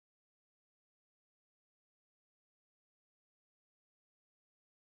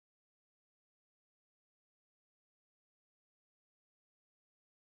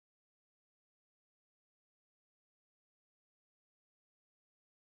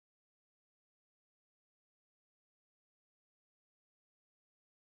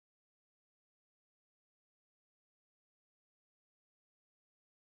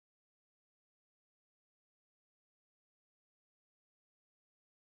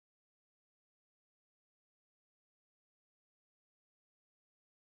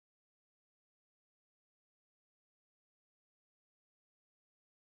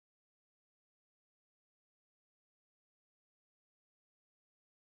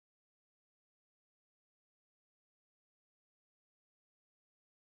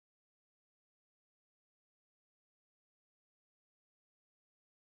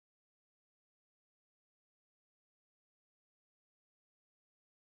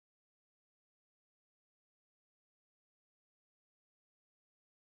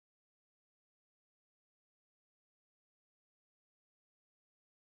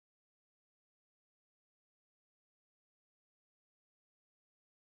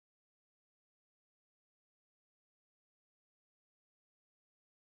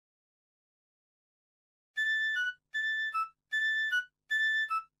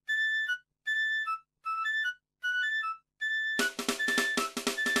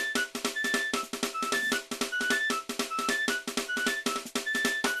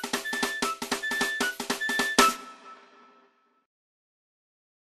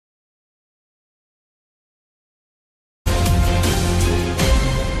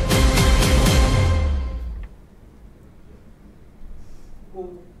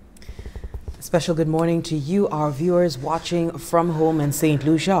Special good morning to you, our viewers watching from home in St.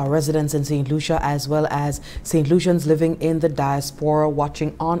 Lucia, our residents in St. Lucia, as well as St. Lucians living in the diaspora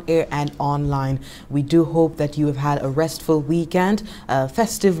watching on air and online. We do hope that you have had a restful weekend, a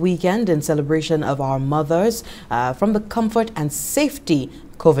festive weekend in celebration of our mothers, from the comfort and safety,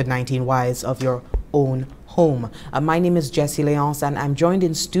 COVID-19 wise, of your own home. My name is Jessie Leonce, and I'm joined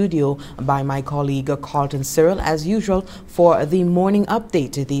in studio by my colleague Carlton Cyril, as usual, for the morning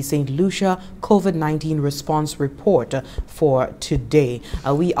update, the St. Lucia COVID-19 response report for today.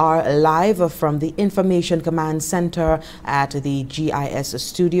 We are live from the Information Command Center at the GIS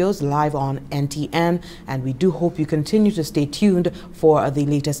studios, live on NTN, and we do hope you continue to stay tuned for the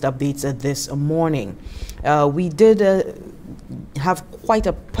latest updates this morning. We did have quite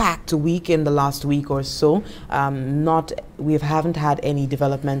a packed week in the last week or so. We haven't had any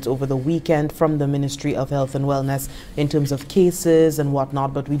development over the weekend from the Ministry of Health and Wellness in terms of cases and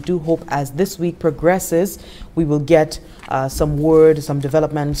whatnot, but we do hope as this week progresses, we will get some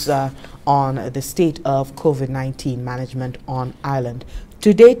developments on the state of COVID-19 management on island.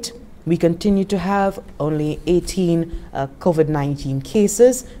 To date, we continue to have only 18 COVID-19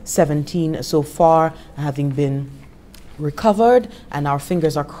 cases, 17 so far having been recovered, and our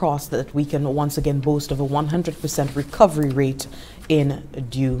fingers are crossed that we can once again boast of a 100% recovery rate in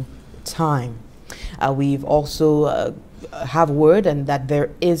due time. We've also have word and that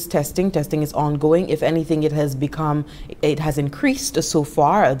there is testing. Testing is ongoing. If anything, it has increased so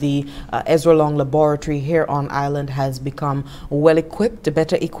far. The Ezra Long laboratory here on island has become well equipped,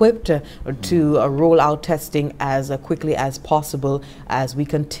 better equipped to roll out testing as quickly as possible as we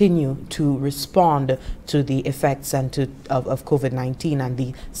continue to respond to the effects and of COVID-19 and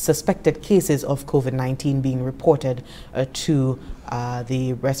the suspected cases of COVID-19 being reported to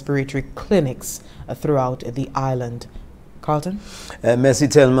the respiratory clinics throughout the island. Carlton? Merci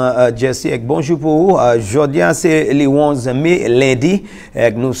tellement, Jessie. Bonjour pour vous. Aujourd'hui, c'est le 11 mai, lundi.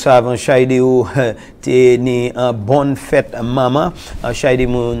 Nous savons que tu ni une bonne fête, maman. Chaide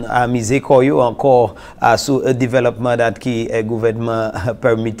moun amusé koyo encore sur le développement qui le gouvernement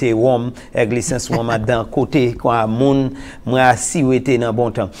permettait wom licence wom dans côté quoi moun moi si était dans bon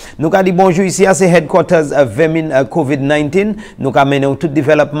temps. Nous avons dit bonjour ici à c'est headquarters Vemin COVID-19. Nous avons tout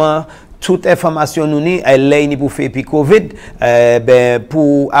développement. Toute information nous ni là pour faire puis Covid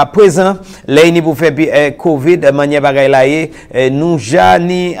pour à présent là pour faire puis Covid manière bagay là nous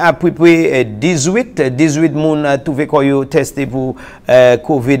jani à peu près 18 moun trouvé qu'on testé pour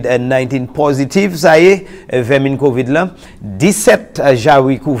COVID-19 positive ça y est 20 Covid là 17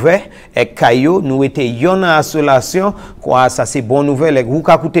 jaoui couvert et kayo nous était yon en isolation quoi ça c'est bonne nouvelle ou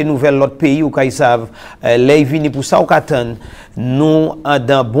ka coûter nouvelle l'autre pays ou ka ils savent là vini pour ça ou qu'attendre nous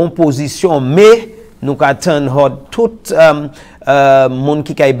dans bonne position mais nous attendons tout monde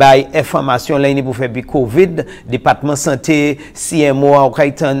qui kay bay information là pour faire bi Covid département santé CMO ou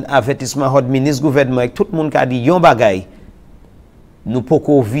kaitan avertissement hot ministre gouvernement tout monde qui a dit yon bagay nous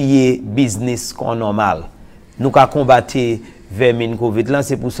poko vier business comme normal nous ka combattre vermine Covid là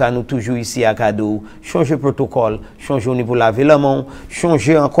c'est pour ça nous toujours ici à cadeau changer protocole changer ni pour laver la main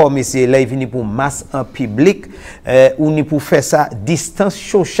changer encore mais c'est là vini pour masse en public ou ni pour faire ça distance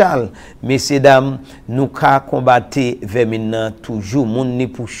sociale messieurs dames nous ca combattre vermine toujours monde ni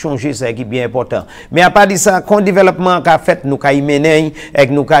pour changer ça qui est bien important mais à part de ça qu'on développement qu'a fait nous ca y mener et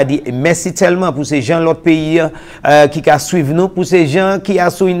nous ca dit merci tellement pour ces gens l'autre pays qui ca suivre nous pour ces gens qui a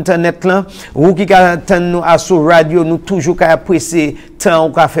sur internet là ou qui ca attendre nous à sur radio nous toujours ca apprécier temps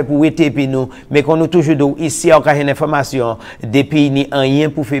on a fait pour être puis nous mais qu'on nous toujours ici on a une information des pays ni rien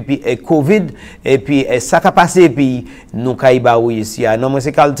pour faire puis Covid et puis ça a passé puis nous caïba ici non moi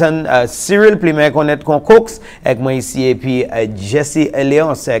c'est Carlton Cyril plus mais connaître con Cox avec moi ici et puis Jessie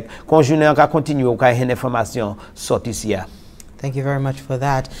Leonce conjoint on continue on a une information sorti ici. Thank you very much for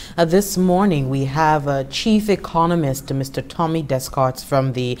that. This morning, we have Chief Economist, Mr. Tommy Descartes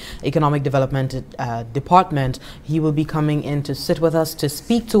from the Economic Development Department. He will be coming in to sit with us, to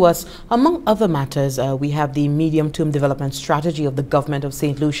speak to us. Among other matters, we have the medium-term development strategy of the government of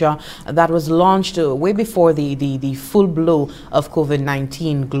St. Lucia that was launched way before the full blow of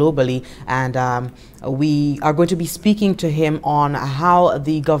COVID-19 globally. And we are going to be speaking to him on how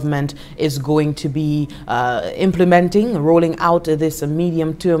the government is going to be rolling out this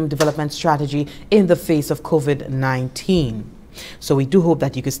medium-term development strategy in the face of COVID-19. So we do hope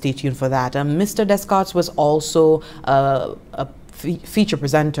that you can stay tuned for that. Mr. Descartes was also feature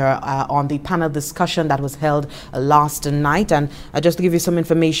presenter on the panel discussion that was held last night. And just to give you some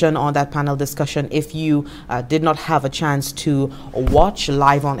information on that panel discussion, if you did not have a chance to watch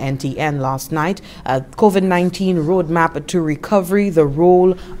live on NTN last night, COVID-19 roadmap to recovery, the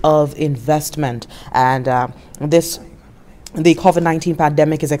role of investment. And the COVID-19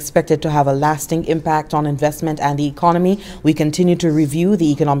 pandemic is expected to have a lasting impact on investment and the economy. We continue to review the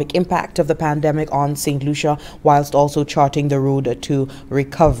economic impact of the pandemic on St. Lucia, whilst also charting the road to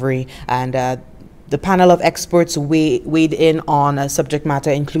recovery. And the panel of experts weighed in on subject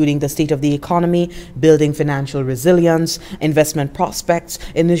matter including the state of the economy, building financial resilience, investment prospects,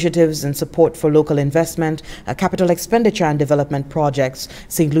 initiatives and support for local investment, capital expenditure and development projects,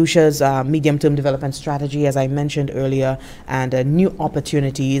 St. Lucia's medium-term development strategy, as I mentioned earlier, and new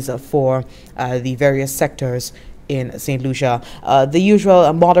opportunities for the various sectors in St. Lucia. The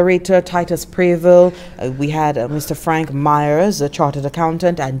usual moderator, Titus Preville. We had Mr. Frank Myers, a chartered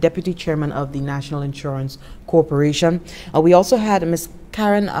accountant and deputy chairman of the National Insurance Corporation. We also had Ms.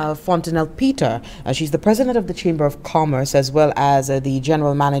 Karen Fontenelle-Peter. She's the president of the Chamber of Commerce as well as the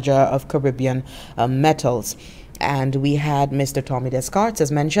general manager of Caribbean Metals. And we had Mr. Tommy Descartes,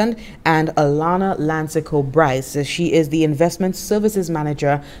 as mentioned, and Alana Lancico-Bryce. She is the investment services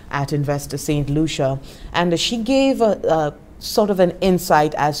manager at Invest St. Lucia. And she gave a sort of an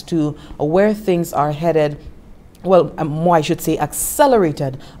insight as to where things are headed, well, more I should say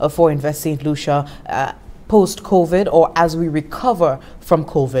accelerated for Invest St. Lucia post-COVID, or as we recover from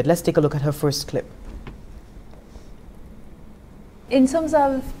COVID. Let's take a look at her first clip. In terms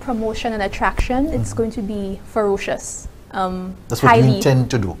of promotion and attraction, it's going to be ferocious. That's what you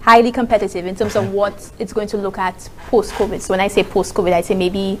intend to do. Highly competitive in terms of what it's going to look at post-COVID. So when I say post-COVID, I say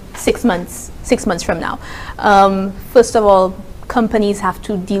maybe 6 months from now. First of all, companies have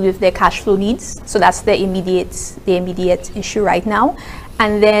to deal with their cash flow needs. So that's the immediate issue right now.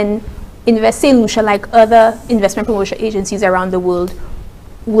 And then Invest St. Lucia, like other investment promotion agencies around the world,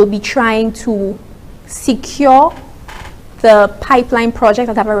 will be trying to secure the pipeline project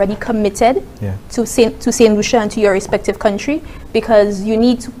that have already committed to St. Lucia and to your respective country, because you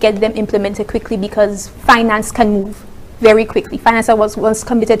need to get them implemented quickly, because finance can move very quickly. Finance that was once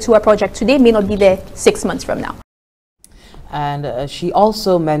committed to a project today may not be there 6 months from now. And she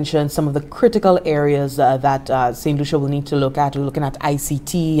also mentioned some of the critical areas that St. Lucia will need to look at. We're looking at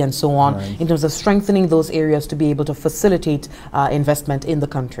ICT and so on, in terms of strengthening those areas to be able to facilitate investment in the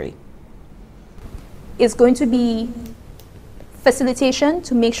country. It's going to be facilitation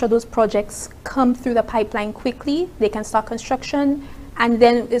to make sure those projects come through the pipeline quickly, they can start construction, and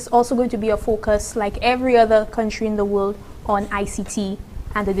then it's also going to be a focus, like every other country in the world, on ICT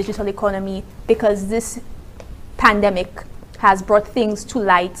and the digital economy, because this pandemic has brought things to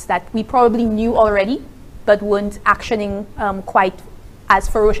light that we probably knew already, but weren't actioning quite as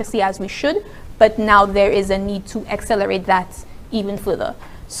ferociously as we should, but now there is a need to accelerate that even further.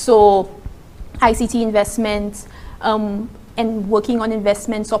 So ICT investment, and working on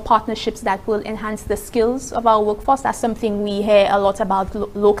investments or partnerships that will enhance the skills of our workforce. That's something we hear a lot about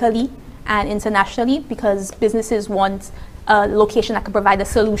locally and internationally, because businesses want a location that can provide a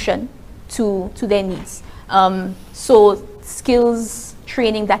solution to their needs. So skills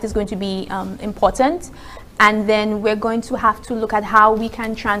training, that is going to be important. And then we're going to have to look at how we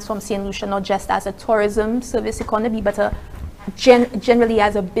can transform St. Lucia not just as a tourism service economy, but generally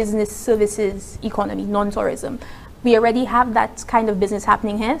as a business services economy, non-tourism. We already have that kind of business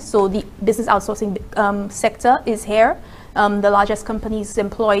happening here. So the business outsourcing sector is here. The largest companies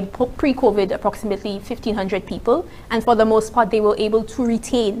employed pre-COVID approximately 1,500 people. And for the most part, they were able to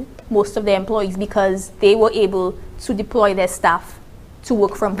retain most of their employees because they were able to deploy their staff to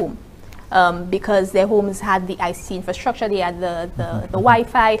work from home. Because their homes had the ICT infrastructure, they had the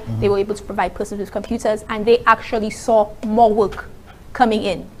Wi-Fi, they were able to provide persons with computers, and they actually saw more work coming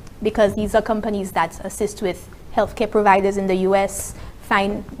in, because these are companies that assist with healthcare providers in the US,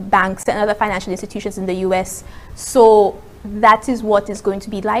 banks and other financial institutions in the US. So that is what it's going to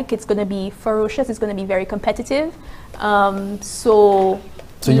be like. It's going to be ferocious, it's going to be very competitive. So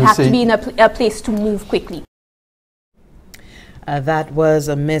you have to be in a place to move quickly. That was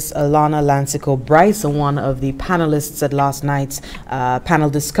Miss Alana Lancico-Bryce, one of the panelists at last night's panel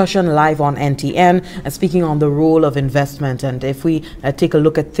discussion live on NTN, speaking on the role of investment. And if we take a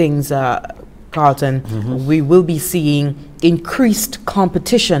look at things, Carlton, we will be seeing increased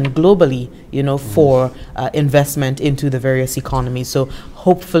competition globally, you know, for investment into the various economies. So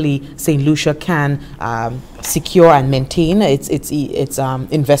hopefully St. Lucia can secure and maintain its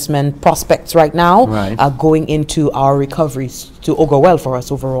investment prospects right now, going into our recoveries to augur well for us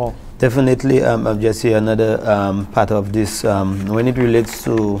overall. Definitely, Jesse, another part of this, when it relates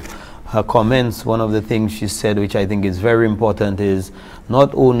to her comments, one of the things she said, which I think is very important, is not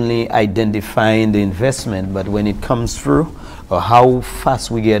only identifying the investment, but when it comes through, how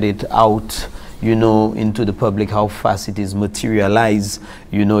fast we get it out, you know, into the public, how fast it is materialized,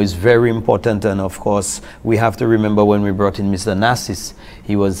 you know, is very important. And of course, we have to remember when we brought in Mr. Narcis,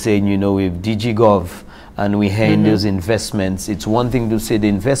 he was saying, you know, with DigiGov, and we hand those investments, it's one thing to say the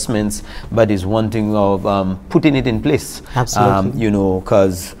investments, but it's one thing of putting it in place. Absolutely. You know,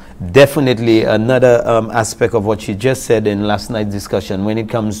 because definitely another aspect of what she just said in last night's discussion, when it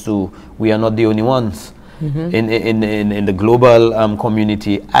comes to we are not the only ones in the global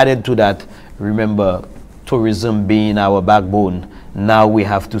community. Added to that, remember, tourism being our backbone. Now we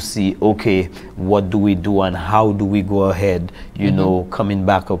have to see, okay, what do we do and how do we go ahead, you know, coming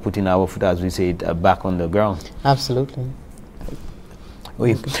back or putting our foot, as we say, back on the ground. Absolutely.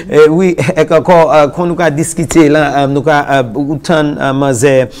 Oui, oui, quand nous avons discuté là, nous avons autant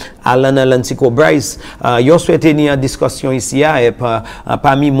mazé Alan Siko Bryce, yo souhaité une discussion ici et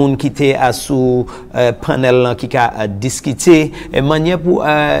parmi moun qui était sous panel qui a discuté manière pour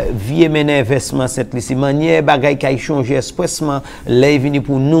vie mener investissement cette ici manière bagay qui a changé expressement les venu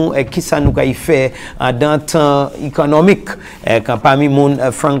pour nous et qui ça nous a fait dans temps économique quand parmi moun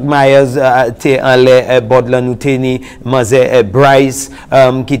Frank Myers était en les bord là nous teni mazé Bryce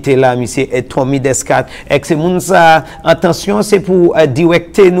qui était là, monsieur Tommy Descartes. Et que c'est moun ça, attention, c'est pour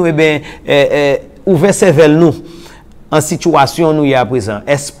directer nous, et bien, ouvrir ses vers nous en situation nous y à présent.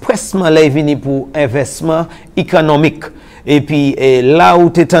 Expressement, là, venu pour investissement économique. Et puis, là où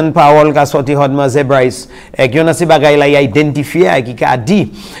tu es en parole, qu'a sorti Hodman Bryce, et qu'il y a ces bagailles là, il a identifié, et qui a dit,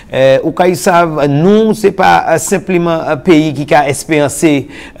 ou qu'ils savent, nous, c'est pas simplement un pays qui a expériencé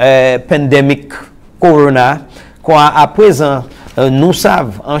pandémie, corona, quoi, à présent, nous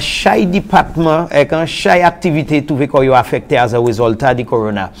savons, en chaque département et en chaque activité, tout ce qui est affecté à résultat du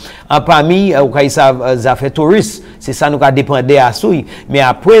corona. En parmi, vous savez, les affaires touristes, c'est ça nous a dépendé à soi. Mais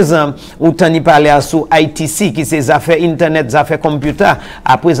à présent, vous avez parlé à sous ITC, qui c'est les affaires internet, les affaires computer.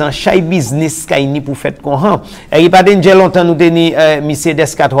 À présent, chaque business qui a pour faire courant. Et il n'y a pas de longtemps, nous avons M.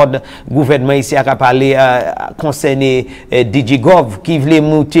 Descartes, gouvernement ici, a parlé concerné DigiGov, qui voulait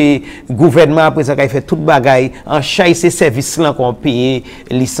monter gouvernement après ça, qui a fait toute bagaille. En chaque ces services-là, qu'on paye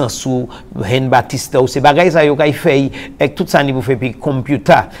licence ou Hen Baptiste ou ces bagages ça yo kay fait et tout ça ni pour faire puis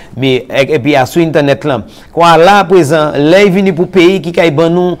computer mais et puis sur internet là quoi là présent là vini pour payer qui kay ban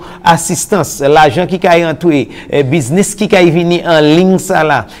nous assistance l'argent qui kay entrer business qui kay vini en ligne ça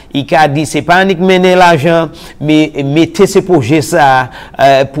là il a dit c'est pas unique mener l'argent mais mettez ce projet ça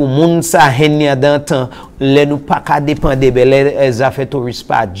pour moun ça hen dans temps les nous pas qu'à dépendre les affaires touristes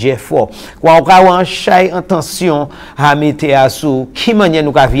pas fort quoi on a chaque intention à mettre à sous qui manière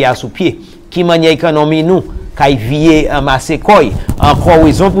nous vivre à sous pied qui manière économie nous kay vie amasser quoi encore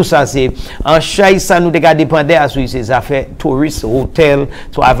raison pour ça c'est en chaque ça nous dépendre à sous ces affaires touristes hôtel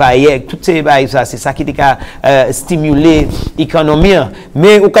travailler toutes ces bails ça c'est ça qui stimuler l'économie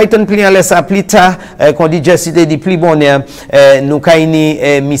mais au cas où client laisse ça plus tard qu'on dit Jesse dit plus bonheur nous kayni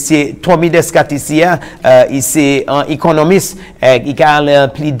monsieur Tommy Descartes ici c'est un économiste il a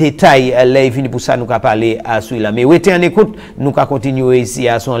plus détail là venu pour ça nous parler à celui-là mais restez en écoute nous continuer ici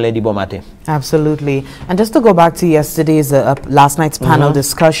à son lundi bon matin. Absolutely. And just to go back to yesterday's last night's panel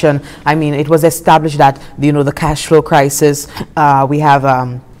discussion, I mean, it was established that, you know, the cash flow crisis, we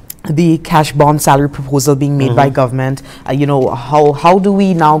have the cash bond salary proposal being made by government. You know, how do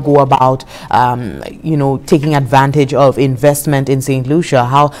we now go about you know, taking advantage of investment in St. Lucia?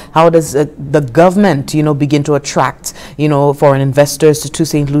 How does the government, you know, begin to attract, you know, foreign investors to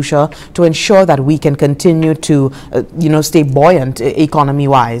St. Lucia to ensure that we can continue to you know, stay buoyant economy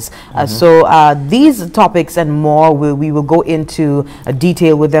wise? So these topics and more we will go into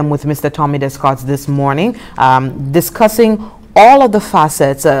detail with them with Mr. Tommy Descartes this morning, discussing all of the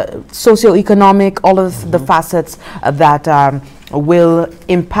facets, socioeconomic, all of the facets that will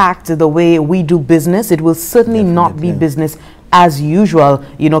impact the way we do business. It will certainly not be business as usual,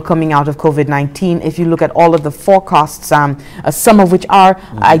 you know, coming out of COVID-19. If you look at all of the forecasts, some of which are,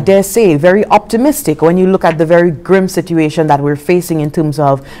 I dare say, very optimistic when you look at the very grim situation that we're facing in terms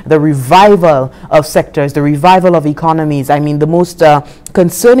of the revival of sectors, the revival of economies. I mean, the most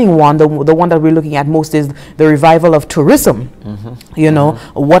concerning one, the one that we're looking at most is the revival of tourism. You know,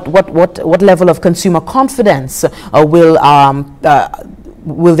 what level of consumer confidence will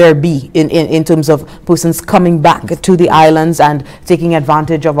will there be in terms of persons coming back to the islands and taking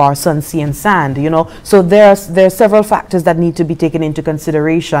advantage of our sun, sea and sand, you know? So there are several factors that need to be taken into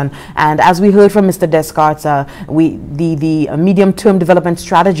consideration. And as we heard from Mr. Descartes, the medium-term development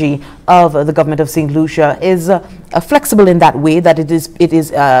strategy of the government of St. Lucia is flexible in that way, that it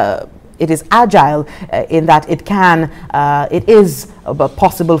is agile in that it is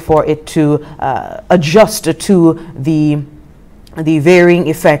possible for it to adjust to the varying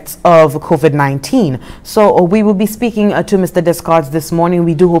effects of COVID-19. So we will be speaking to Mr. Descartes this morning.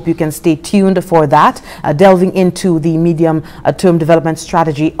 We do hope you can stay tuned for that, delving into the medium-term development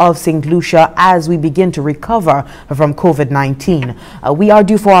strategy of St. Lucia as we begin to recover from COVID-19. We are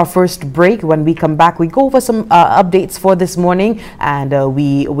due for our first break. When we come back, we go over some updates for this morning, and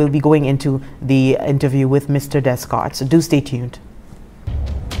we will be going into the interview with Mr. Descartes. So do stay tuned.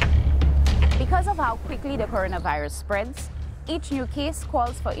 Because of how quickly the coronavirus spreads, each new case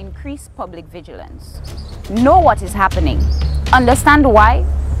calls for increased public vigilance. Know what is happening, understand why,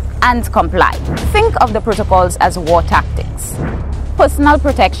 and comply. Think of the protocols as war tactics. Personal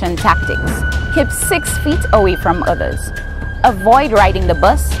protection tactics. Keep 6 feet away from others. Avoid riding the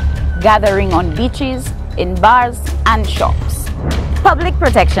bus, gathering on beaches, in bars, and shops. Public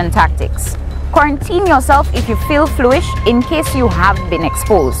protection tactics. Quarantine yourself if you feel fluish in case you have been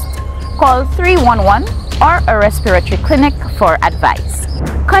exposed. Call 311 or a respiratory clinic for advice.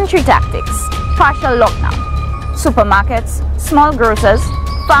 Country tactics. Partial lockdown. Supermarkets, small grocers,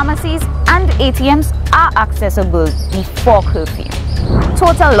 pharmacies and ATMs are accessible before curfew.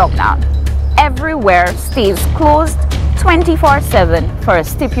 Total lockdown. Everywhere stays closed 24/7 for a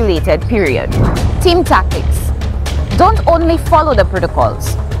stipulated period. Team tactics. Don't only follow the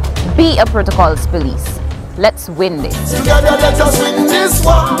protocols. Be a protocols police. Let's win this. Together let us win this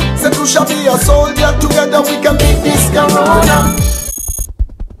war. St. Lucia be a soldier. Together we can beat this corona.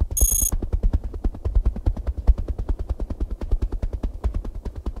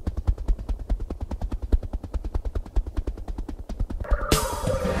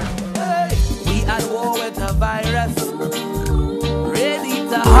 We at war with a virus, ready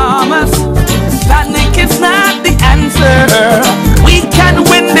to harm us. Panic is not the answer. We can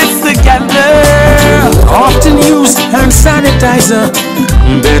win this together. Often use hand sanitizer,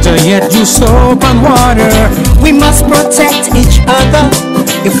 better yet use soap and water. We must protect each other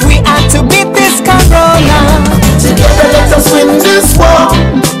if we are to beat this corona. Together let us win this war.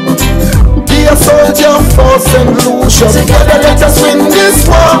 Be a soldier for St. Lucia. Together let us win this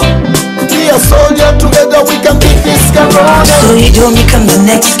war. Be a soldier, together we can beat this corona. So you don't become the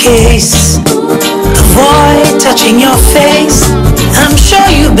next case. Avoid touching your face. I'm sure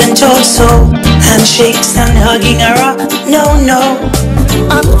you've been told so. Handshakes and hugging are up. No, no.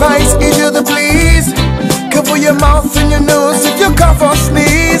 Advice, give you the please. Cover your mouth and your nose if you cough or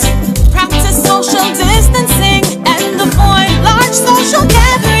sneeze. Practice social distancing and avoid large social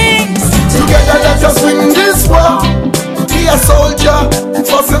gatherings. Together let us win this war. Be a soldier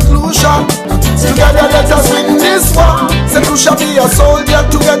for St. Lucia. Together let us win this war. St. Lucia be a soldier.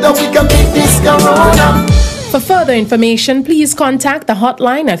 Together we can beat this corona. For further information, please contact the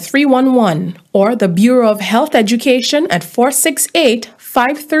hotline at 311 or the Bureau of Health Education at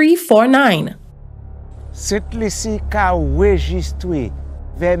 468-5349. St. Lucia ka registre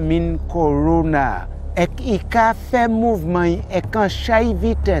vermin corona ek I ka fait mouvement ek an chay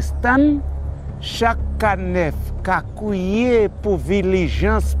vitesse tan chaque canef ka kouye pour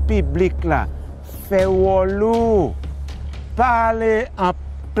vigilance publique la fait wolo parler en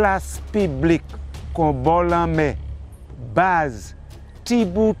place publique qu'on bol en main, base, ti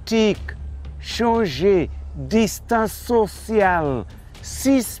boutique, changer, distance sociale,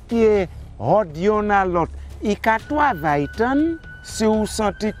 6 pieds, rodion à l'autre. I ka travail tan, si ou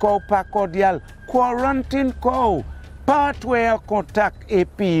senti ko pas cordial, quarantine ko, pas en contact et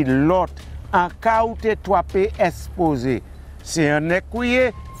puis l'autre, en cas où te toi pe exposé. Si un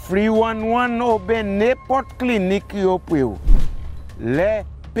ekouye, 311 ou ben n'importe clinique yo pou. Les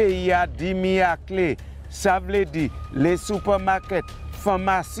pays a dimi à clé, ça veut dire les supermarkets,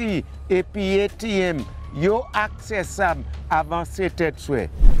 pharmacies et puis ATM, yo accessible avant cette souhait.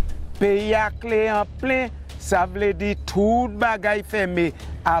 Pays à clé en plein, ça veut dire tout bagay fermé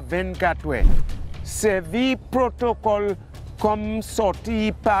à 24 heures. Servi protocole comme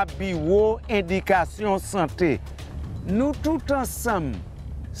sorti par bureau indication santé. Nous tout ensemble,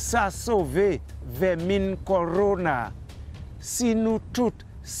 ça sauver vermine corona. Si nous tous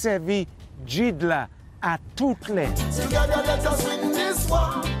servi Jidla à toutes les. Together let us win this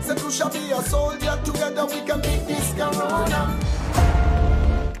war. St. Lucia be a soldier. Together we can beat this corona.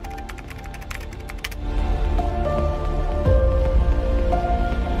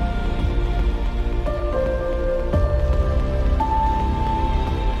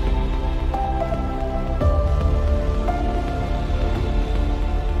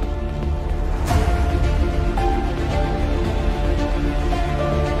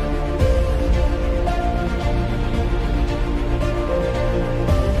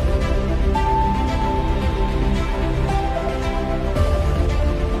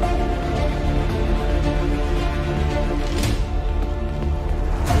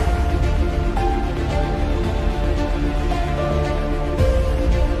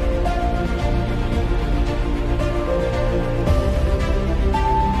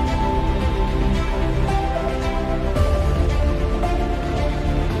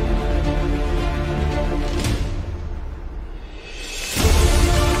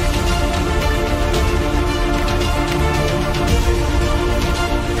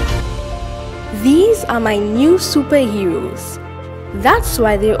 are my new superheroes. That's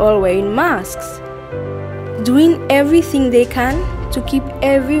why they're all wearing masks, doing everything they can to keep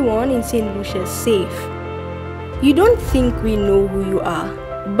everyone in St. Lucia safe. You don't think we know who you are,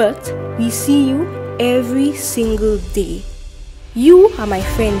 but we see you every single day. You are my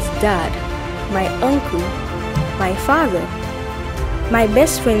friend's dad, my uncle, my father, my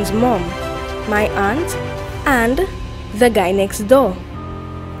best friend's mom, my aunt, and the guy next door.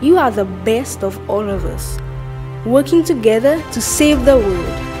 You are the best of all of us, working together to save the world.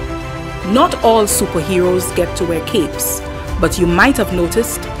 Not all superheroes get to wear capes, but you might have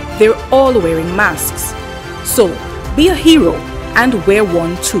noticed they're all wearing masks. So, be a hero and wear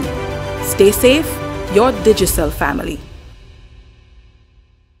one too. Stay safe, your Digicel family.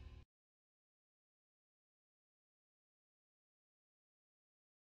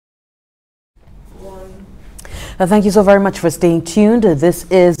 Thank you so very much for staying tuned. This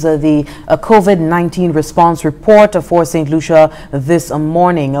is the COVID-19 response report for St. Lucia this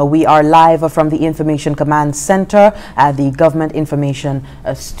morning. We are live from the Information Command Center at the Government Information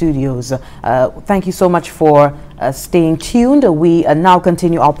Studios. Thank you so much for staying tuned. We now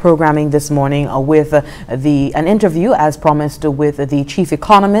continue our programming this morning with an interview as promised with the Chief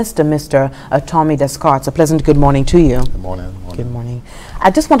Economist, Mr. Tommy Descartes. A pleasant good morning to you. Good morning. Good morning. I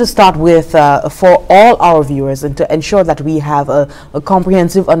just want to start with, for all our viewers, and to ensure that we have a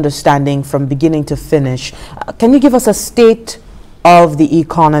comprehensive understanding from beginning to finish, can you give us a state of the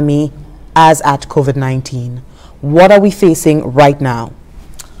economy as at COVID-19? What are we facing right now?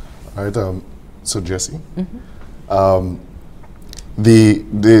 All right, so Jesse, the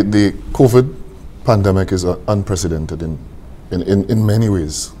COVID pandemic is unprecedented in many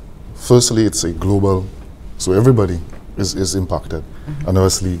ways. Firstly, it's a global, so everybody is impacted, and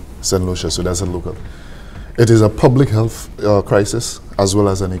obviously St. Lucia, so that's a local. It is a public health crisis as well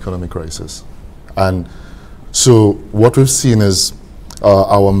as an economic crisis. And so what we've seen is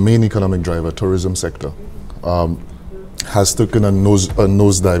our main economic driver, tourism sector, has taken a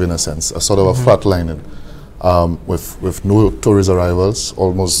nosedive in a sense, a sort of a flatlining with no tourist arrivals,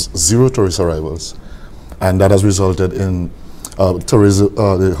 almost zero tourist arrivals. And that has resulted in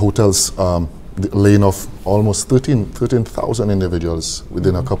the hotels laying off almost 13,000 individuals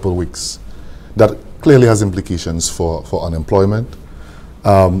within a couple of weeks. That clearly has implications for unemployment.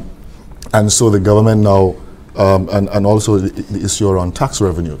 And so the government now, and also the issue around tax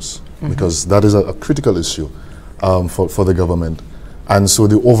revenues, because that is a critical issue for the government. And so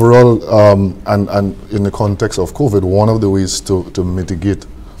the overall, and in the context of COVID, one of the ways to mitigate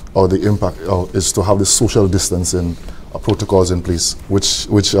or the impact is to have the social distancing protocols in place, which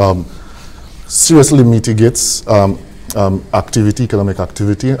seriously mitigates activity, economic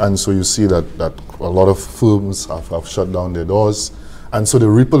activity. And so you see that a lot of firms have shut down their doors. And so the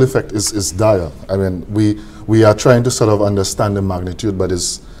ripple effect is dire. I mean, we are trying to sort of understand the magnitude, but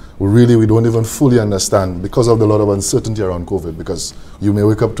we don't even fully understand because of the lot of uncertainty around COVID, because you may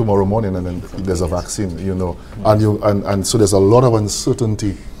wake up tomorrow morning and then there's a vaccine, you know, and so there's a lot of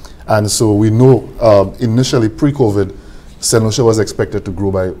uncertainty. And so we know initially pre-COVID, St. Lucia was expected to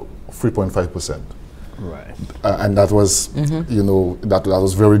grow by 3.5%. Right. And that was, you know, that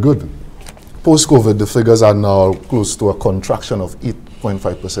was very good. Post-COVID, the figures are now close to a contraction of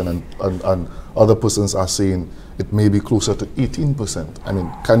 8.5%, and other persons are saying it may be closer to 18%. I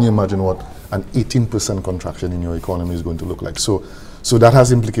mean, can you imagine what an 18% contraction in your economy is going to look like? So that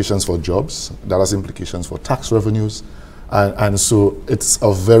has implications for jobs, that has implications for tax revenues, and so it's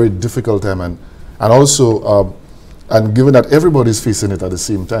a very difficult time. And also, and given that everybody's facing it at the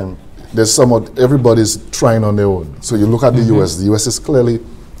same time, there's somewhat, everybody's trying on their own. So you look at the US is clearly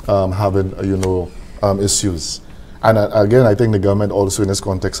having, you know, issues. And again, I think the government also in this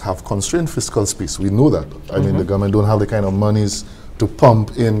context have constrained fiscal space. We know that. I mean, the government don't have the kind of monies to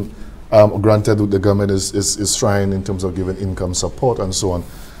pump in. Granted, the government is trying in terms of giving income support and so on.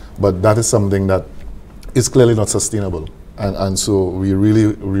 But that is something that is clearly not sustainable. And so we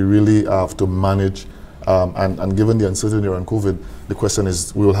really have to manage. And given the uncertainty around COVID, the question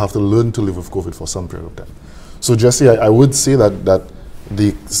is we will have to learn to live with COVID for some period of time. So Jesse, I would say that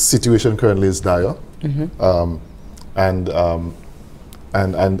the situation currently is dire. And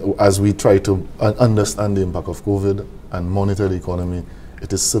as we try to understand the impact of COVID and monitor the economy,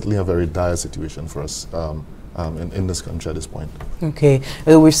 it is certainly a very dire situation for us in this country at this point. Okay,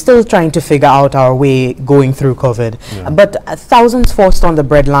 we're still trying to figure out our way going through COVID, but thousands forced on the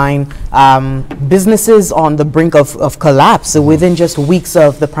breadline, businesses on the brink of collapse within just weeks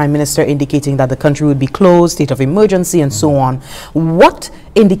of the Prime Minister indicating that the country would be closed, state of emergency, and so on. What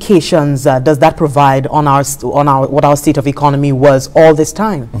indications does that provide on what our state of economy was all this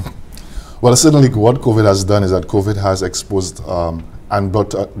time? Well, certainly what COVID has done is that COVID has exposed and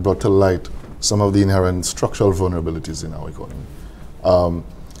brought to light some of the inherent structural vulnerabilities in our economy.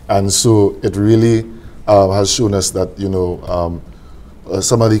 And so it really has shown us that, you know,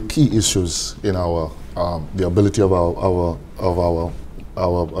 some of the key issues in our, the ability of our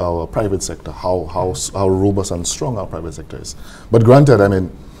private sector, how robust and strong our private sector is. But granted, I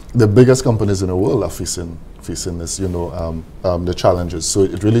mean, the biggest companies in the world are facing this, you know, the challenges. So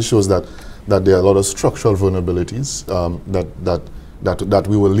it really shows that there are a lot of structural vulnerabilities that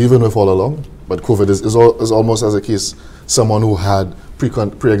we were living with all along. But COVID is almost as a case someone who had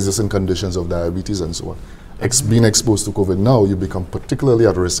pre-existing conditions of diabetes and so on. Being exposed to COVID now, you become particularly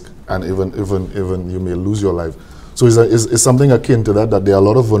at risk, and even you may lose your life. So it's something akin to that there are a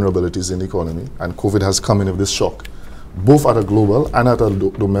lot of vulnerabilities in the economy, and COVID has come in with this shock, both at a global and at a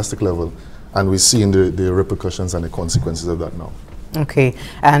domestic level, and we're seeing the repercussions and the consequences of that now. Okay,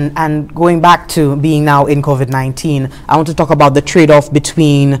 and going back to being now in COVID-19, I want to talk about the trade-off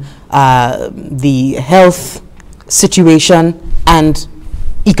between the health situation and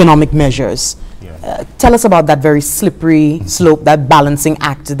economic measures. Tell us about that very slippery slope, that balancing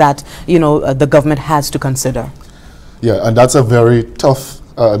act that, you know, the government has to consider. Yeah, and that's a very tough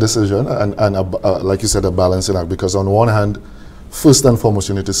decision, and like you said, a balancing act, because on one hand, first and foremost,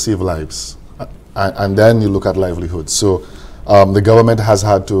 you need to save lives, and then you look at livelihoods. So the government has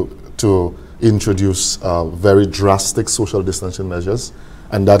had to introduce very drastic social distancing measures,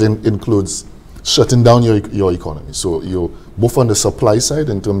 and that includes shutting down your economy. So you both on the supply side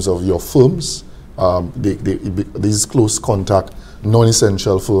in terms of your firms, these close contact,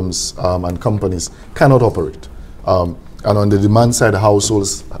 non-essential firms and companies cannot operate. And on the demand side,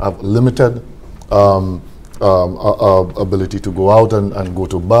 households have limited ability to go out and go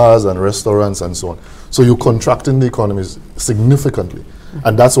to bars and restaurants and so on. So you're contracting the economy significantly.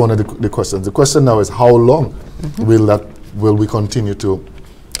 And that's one of the questions. The question now is how long will we continue to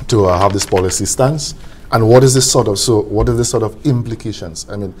have this policy stance? And what is this sort of implications?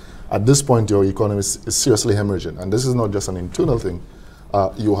 I mean, at this point, your economy is seriously hemorrhaging. And this is not just an internal thing.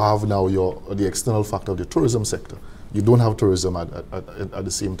 You have now the external factor of the tourism sector. You don't have tourism at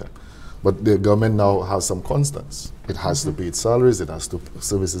the same time. But the government now has some constants. It has to pay its salaries, it has to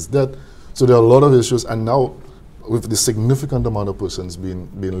service its debt. So there are a lot of issues, and now with the significant amount of persons being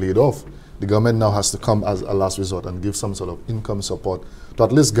laid off, the government now has to come as a last resort and give some sort of income support to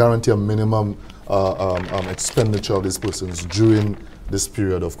at least guarantee a minimum expenditure of these persons during this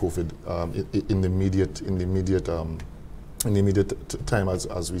period of COVID in the immediate time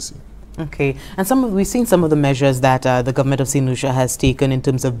as we see. Okay, and we've seen some of the measures that the government of St. Lucia has taken in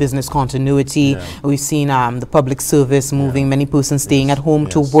terms of business continuity. Yeah. We've seen the public service moving, many persons staying at home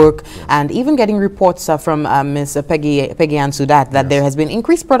to work, and even getting reports from Ms. Peggy Ansudat that there has been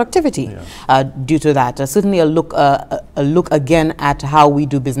increased productivity due to that. Certainly a look again at how we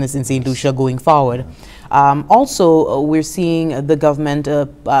do business in St. Lucia going forward. Also, we're seeing the government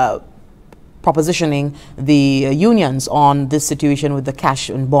propositioning the unions on this situation with the cash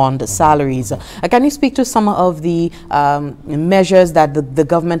and bond salaries. Can you speak to some of the measures that the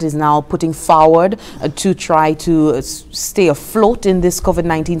government is now putting forward to try to stay afloat in this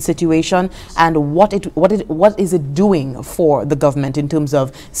COVID-19 situation, and what is it doing for the government in terms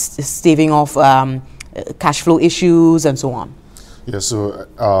of staving off cash flow issues and so on? Yeah, so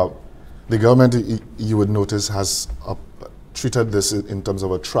the government, you would notice, has treated this in terms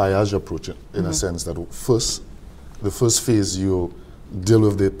of a triage approach, in a sense that the first phase you deal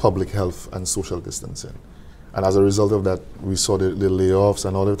with the public health and social distancing. And as a result of that, we saw the layoffs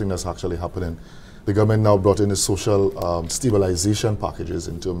and everything that's actually happening. The government now brought in the social stabilization packages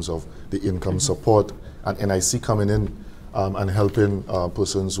in terms of the income support, and NIC coming in and helping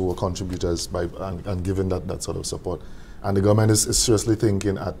persons who are contributors and giving that sort of support. And the government is seriously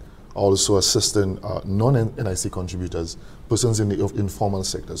thinking at also assisting non-NIC contributors, persons in the informal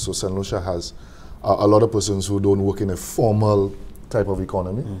sector. So St. Lucia has a lot of persons who don't work in a formal type of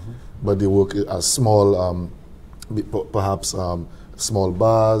economy, but they work as small, perhaps small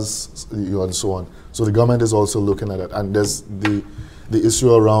bars, and so on. So the government is also looking at it. And there's the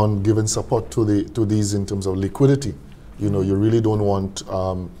issue around giving support to these in terms of liquidity. You know, you really don't want,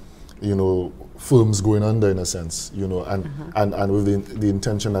 you know, firms going under, in a sense, you know, and with the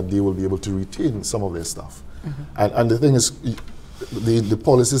intention that they will be able to retain some of their staff. And the thing is, the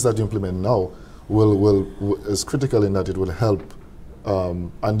policies that you implement now is critical in that it will help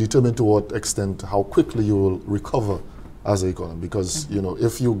and determine to what extent, how quickly you will recover as an economy. Because you know,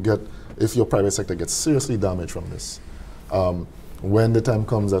 if your private sector gets seriously damaged from this, when the time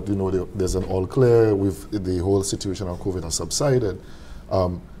comes that, you know, there's an all clear with the whole situation of COVID has subsided,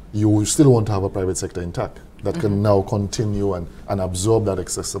 you still want to have a private sector intact that can now continue and absorb that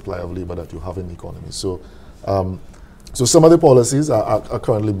excess supply of labor that you have in the economy. So, so some of the policies are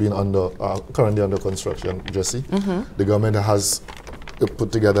currently under construction, Jesse. The government has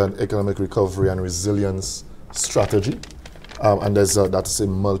put together an economic recovery and resilience strategy. And that's a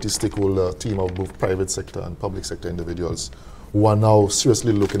multi-stakeholder team of both private sector and public sector individuals who are now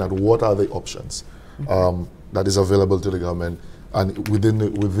seriously looking at what are the options that is available to the government and within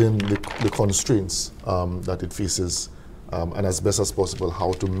the constraints that it faces, and as best as possible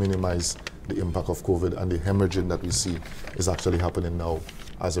how to minimize the impact of COVID and the hemorrhaging that we see is actually happening now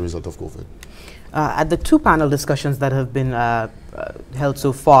as a result of COVID. At the two panel discussions that have been held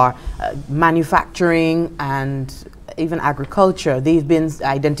so far, manufacturing and even agriculture, they've been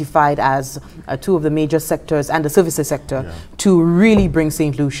identified as two of the major sectors, and the services sector, to really bring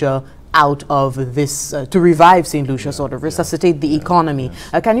St. Lucia out of this, to revive St. Lucia, sort of resuscitate the economy.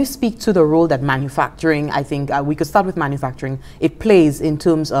 Can you speak to the role that manufacturing, I think we could start with manufacturing, it plays in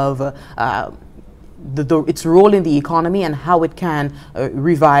terms of its role in the economy and how it can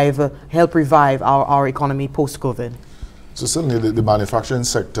help revive our economy post-COVID? So certainly the manufacturing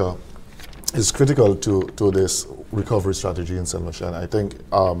sector is critical to this recovery strategy in St. Lucia. And I think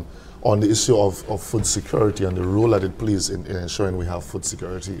on the issue of food security and the role that it plays in ensuring we have food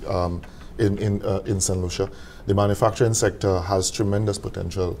security in St. Lucia, the manufacturing sector has tremendous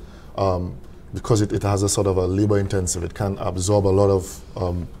potential because it has a sort of a labor intensive. It can absorb a lot of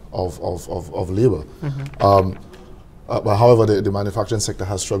labor. But however, the manufacturing sector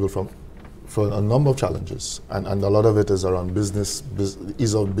has struggled for a number of challenges, and a lot of it is around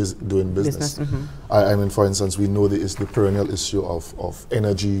ease of doing business. I mean, for instance, we know the perennial issue of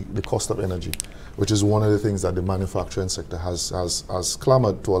energy, the cost of energy, which is one of the things that the manufacturing sector has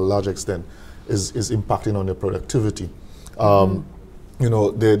clamored to a large extent, is impacting on their productivity. You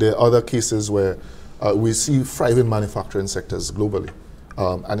know, there are other cases where we see thriving manufacturing sectors globally,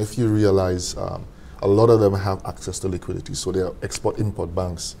 and if you realize a lot of them have access to liquidity, so they are export-import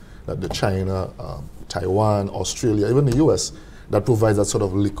banks, that the China, Taiwan, Australia, even the US, that provides that sort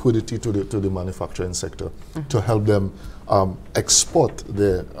of liquidity to the manufacturing sector to help them export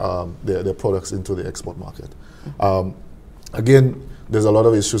their products into the export market. Again, there's a lot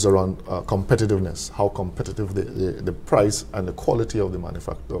of issues around competitiveness, how competitive the price and the quality of the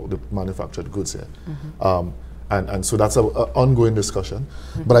manufactured goods here. And so that's an ongoing discussion.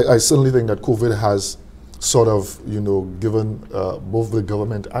 But I certainly think that COVID has sort of, you know, given both the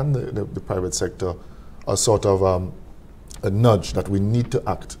government and the private sector a sort of a nudge that we need to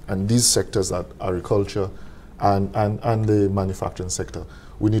act. And these sectors, are agriculture and the manufacturing sector,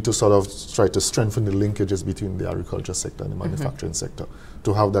 we need to sort of try to strengthen the linkages between the agriculture sector and the manufacturing sector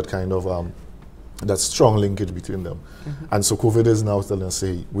to have that kind of that strong linkage between them. And so COVID is now telling us,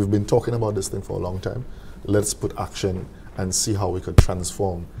 hey, we've been talking about this thing for a long time. Let's put action and see how we could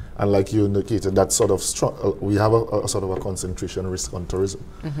transform. And like you indicated, that sort of strong, we have a sort of a concentration risk on tourism.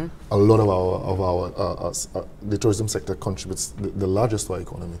 A lot of the tourism sector contributes the largest to our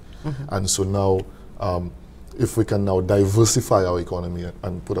economy. And so now, if we can now diversify our economy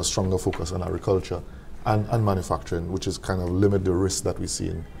and put a stronger focus on agriculture and manufacturing, which is kind of limit the risk that we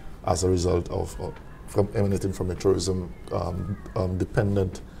see as a result of emanating from the tourism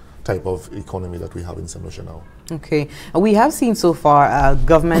dependent type of economy that we have in St. Lucia now. Okay, we have seen so far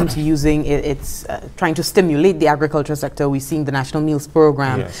government using its trying to stimulate the agriculture sector. We've seen the National Meals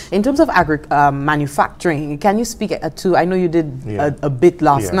Program. In terms of manufacturing, can you speak to, I know you did a bit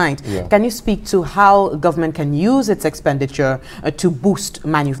last night, can you speak to how government can use its expenditure to boost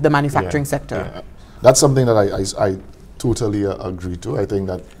the manufacturing sector? That's something that I totally agree to. I think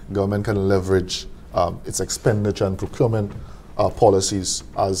that government can leverage its expenditure and procurement policies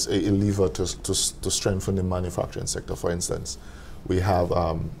as a lever to strengthen the manufacturing sector. For instance, we have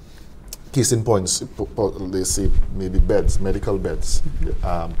case in points, they say maybe beds, medical beds.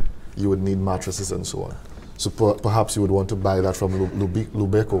 You would need mattresses and so on. So perhaps you would want to buy that from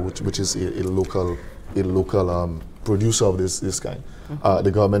Lubeco, which is a local producer of this kind.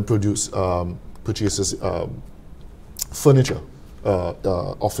 The government purchases furniture,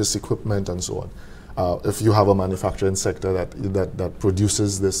 office equipment and so on. If you have a manufacturing sector that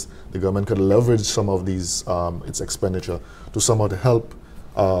produces this, the government could leverage some of these its expenditure to somewhat help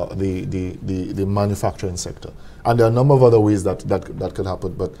the manufacturing sector. And there are a number of other ways that could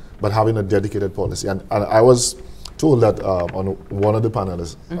happen, but having a dedicated policy. And I was told that on one of the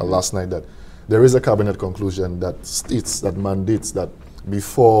panelists last night that there is a cabinet conclusion that states, that mandates that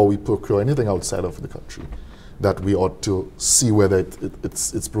before we procure anything outside of the country, that we ought to see whether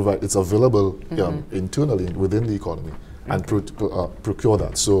it's available internally within the economy, and procure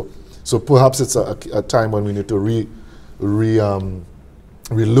that. So perhaps it's a time when we need to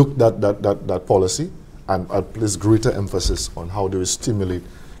relook that policy and place greater emphasis on how do we stimulate,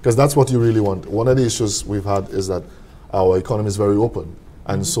 because that's what you really want. One of the issues we've had is that our economy is very open,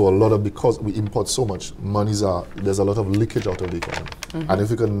 and so a lot of, because we import so much, there's a lot of leakage out of the economy. And if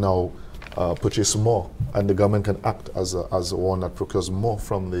we can now purchase more, and the government can act as one that procures more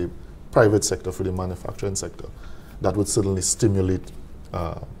from the private sector, for the manufacturing sector, that would certainly stimulate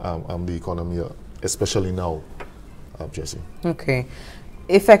the economy, especially now, Jesse. Okay.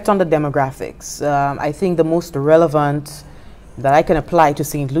 Effect on the demographics. I think the most relevant that I can apply to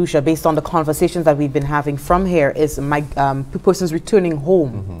St. Lucia, based on the conversations that we've been having from here, is persons returning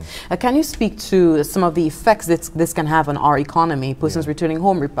home. Can you speak to some of the effects this can have on our economy? Persons returning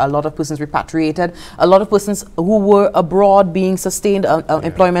home, a lot of persons repatriated, a lot of persons who were abroad being sustained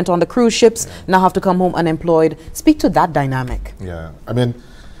employment on the cruise ships now have to come home unemployed. Speak to that dynamic. Yeah, I mean,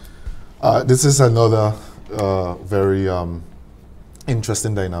 this is another very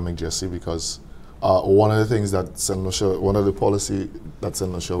interesting dynamic, Jesse, because one of the things that St. Lucia, one of the policy that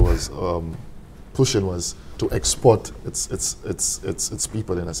St. Lucia was pushing was to export its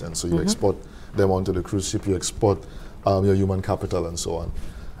people, in a sense. So you export them onto the cruise ship, you export your human capital and so on.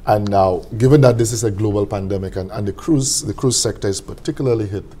 And now, given that this is a global pandemic and the cruise sector is particularly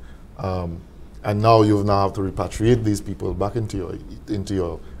hit, and now you now have to repatriate these people back into your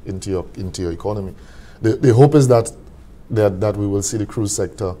economy. The hope is that we will see the cruise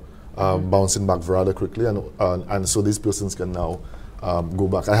sector bouncing back rather quickly, and so these persons can now go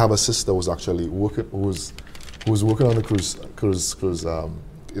back. I have a sister who's actually working, who's working on a cruise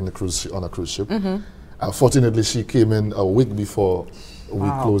ship. Fortunately, she came in a week before we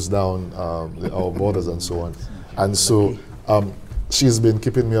closed down our borders and so on, and so she's been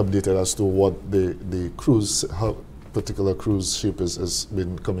keeping me updated as to what her particular cruise ship has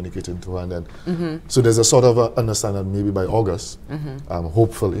been communicating to her, and then so there's a sort of understanding maybe by August,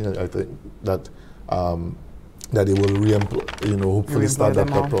 hopefully, I think that they will re-employ, hopefully start that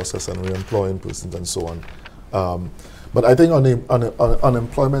process and re-employing persons and so on. But I think on the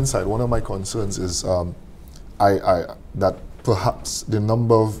unemployment side, one of my concerns is that perhaps the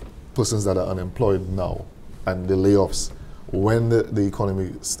number of persons that are unemployed now and the layoffs, when the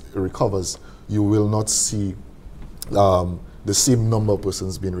economy recovers, you will not see the same number of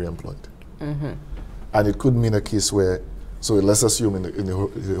persons being re-employed. And it could mean a case where, so let's assume in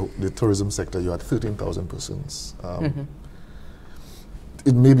the tourism sector you had 13,000 persons.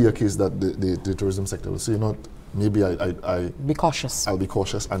 It may be a case that the tourism sector will say, maybe be cautious. I'll be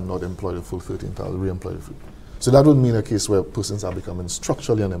cautious and not employ the full 13,000, re-employ the full. So that would mean a case where persons are becoming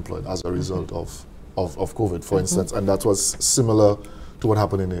structurally unemployed as a result of COVID, for instance, and that was similar to what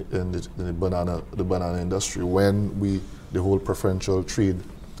happened in the banana industry when the whole preferential trade,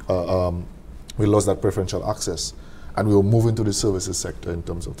 we lost that preferential access, and we were moving to the services sector in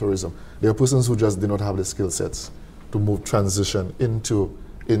terms of tourism. There are persons who just did not have the skill sets to transition into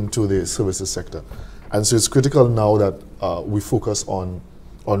the services sector, and so it's critical now that we focus on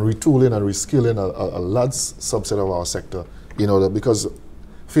retooling and reskilling a large subset of our sector, because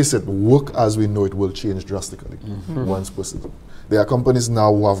face it, work as we know it will change drastically once persons. There are companies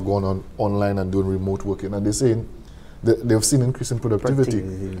now who have gone online and doing remote working, and they're saying they've seen increase in productivity,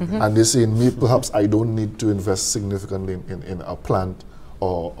 and they're saying perhaps I don't need to invest significantly in a plant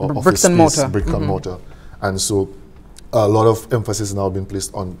or bricks and mortar. Brick and mortar, and so a lot of emphasis is now being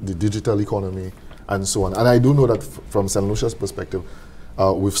placed on the digital economy and so on. And I do know that from St. Lucia's perspective,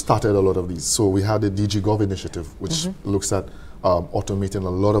 we've started a lot of these. So we had the DG Gov initiative, which looks at automating a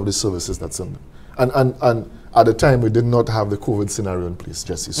lot of the services that's in them. And at the time, we did not have the COVID scenario in place,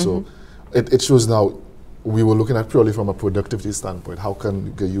 Jesse. So it shows now we were looking at purely from a productivity standpoint. How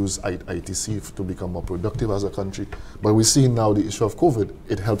can we use ITC to become more productive as a country? But we see now the issue of COVID,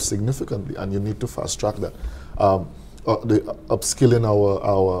 it helps significantly, and you need to fast track that. The upskilling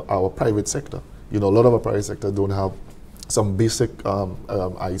our private sector. A lot of our private sector don't have some basic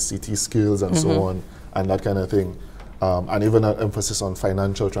ICT skills and so on, and that kind of thing. And even an emphasis on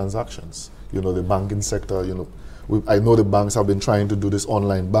financial transactions. The banking sector, I know the banks have been trying to do this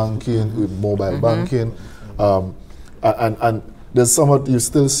online banking, with mobile banking, and there's somewhat, you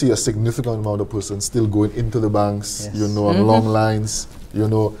still see a significant amount of persons still going into the banks, on long lines,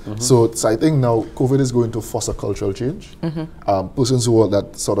 So I think now COVID is going to force a cultural change. Persons who are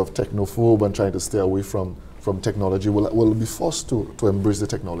that sort of technophobe and trying to stay away from technology will be forced to embrace the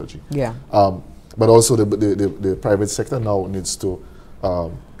technology. But also the private sector now needs to,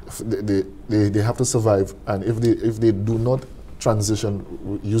 they have to survive, and if they do not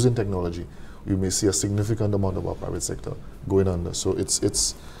transition using technology, we may see a significant amount of our private sector going under. So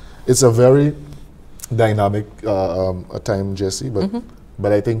it's a very dynamic time, Jesse,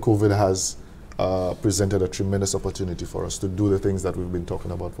 but I think COVID has presented a tremendous opportunity for us to do the things that we've been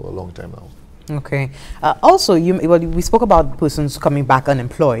talking about for a long time now. Okay. Also, we spoke about persons coming back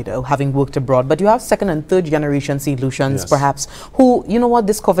unemployed, having worked abroad, but you have second and third generation St. Lucians, perhaps, who, you know what,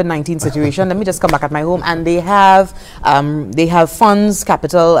 this COVID-19 situation, let me just come back at my home, and they have funds,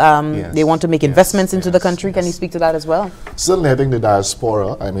 capital, they want to make investments into the country. Can you speak to that as well? Certainly, I think the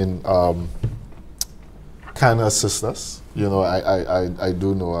diaspora, I mean, can assist us. You know, I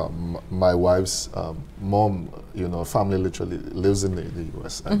do know my wife's mom, you know, family literally lives in the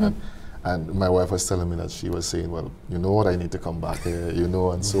US. And my wife was telling me that she was saying, well, you know what, I need to come back here, you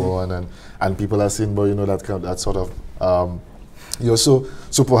know, and so on. And people are saying, well, you know, that sort of, you know, so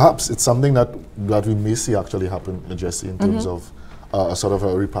perhaps it's something that we may see actually happen, Jesse, in terms of a sort of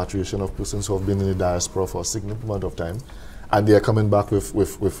a repatriation of persons who have been in the diaspora for a significant amount of time. And they are coming back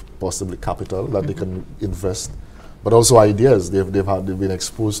with possibly capital that they can invest, but also ideas. They've been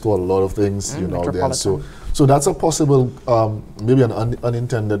exposed to a lot of things, you know. There. So that's a possible, maybe an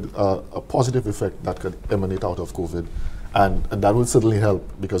unintended, a positive effect that could emanate out of COVID, and that would certainly help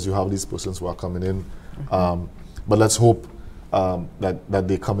because you have these persons who are coming in. But let's hope that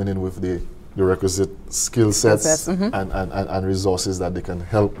they're coming in with the requisite skill sets and resources that they can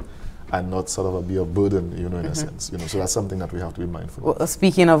help and not sort of be a burden, you know, in a sense. You know, so that's something that we have to be mindful of. Well,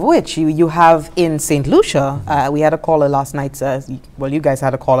 speaking of which, you have in St. Lucia, we had a caller last night, well, you guys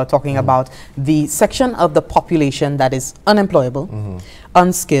had a caller talking about the section of the population that is unemployable,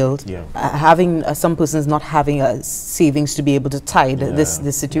 unskilled, having some persons not having savings to be able to tide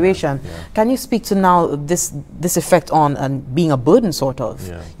this situation. Can you speak to now this effect on being a burden, sort of,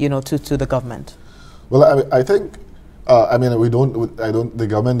 you know, to the government? Well, I think, I mean, the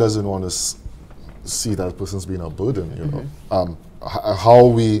government doesn't want to see that person's being a burden, you know. How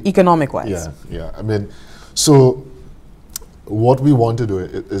we... Economic-wise. Yeah. I mean, so what we want to do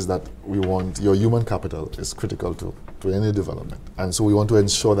is that we want, your human capital is critical to any development. And so we want to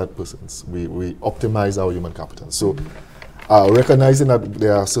ensure that persons, we optimize our human capital. So recognizing that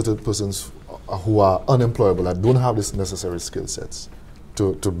there are certain persons who are unemployable, that don't have these necessary skill sets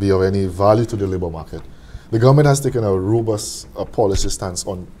to be of any value to the labor market, the government has taken a robust policy stance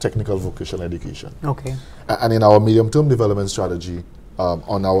on technical vocational education. Okay. And in our medium-term development strategy,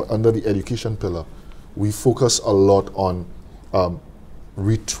 under the education pillar, we focus a lot on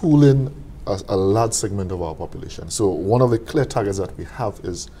retooling a large segment of our population. So one of the clear targets that we have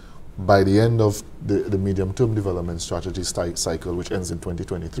is by the end of the medium-term development strategy cycle, which ends in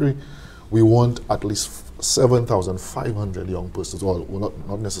 2023, we want at least 7,500 young persons, well,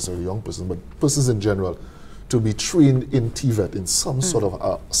 not necessarily young persons, but persons in general, to be trained in TVET, in some sort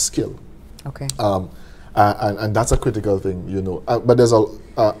of skill. Okay. And that's a critical thing, you know. But there's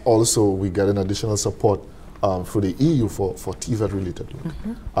also, we get an additional support for the EU for TVET related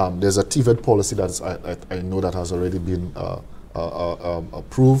work. There's a TVET policy that I know that has already been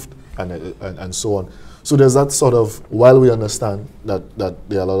approved and so on. So there's that sort of, while we understand that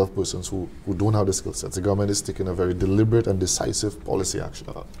there are a lot of persons who don't have the skill sets, the government is taking a very deliberate and decisive policy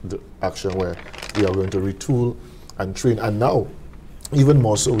action where we are going to retool and train. And now, even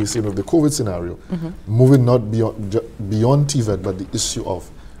more so, we see with the COVID scenario, moving not beyond TVET, but the issue of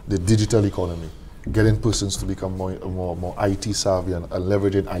the digital economy, getting persons to become more IT savvy and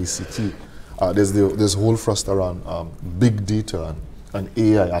leveraging ICT. There's this whole thrust around big data and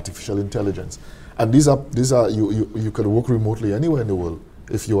AI, artificial intelligence. And these are you could work remotely anywhere in the world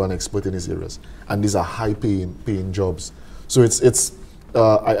if you are an expert in these areas. And these are high paying jobs. So I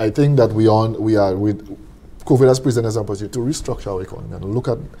think that COVID has presented us an opportunity to restructure our economy and look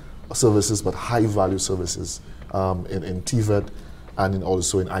at services, but high value services in TVET and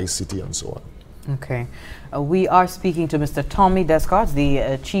also in ICT and so on. Okay. We are speaking to Mr. Tommy Descartes,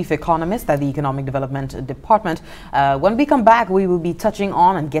 the Chief Economist at the Economic Development Department. When we come back, we will be touching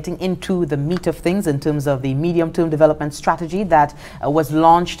on and getting into the meat of things in terms of the medium-term development strategy that was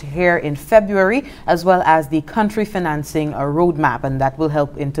launched here in February, as well as the country financing roadmap, and that will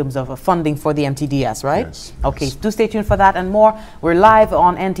help in terms of funding for the MTDS, right? Yes. Okay, do stay tuned for that and more. We're live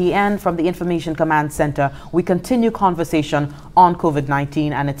on NTN from the Information Command Center. We continue conversation on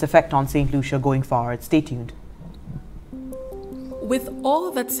COVID-19 and its effect on St. Lucia going forward. Stay tuned. With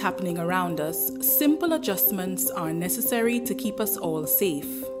all that's happening around us, simple adjustments are necessary to keep us all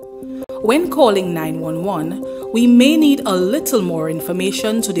safe. When calling 911, we may need a little more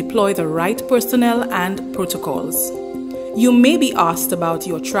information to deploy the right personnel and protocols. You may be asked about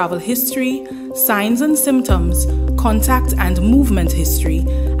your travel history, signs and symptoms, contact and movement history,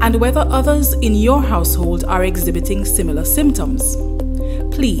 and whether others in your household are exhibiting similar symptoms.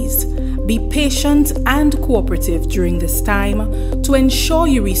 Please be patient and cooperative during this time to ensure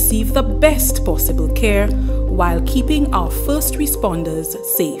you receive the best possible care while keeping our first responders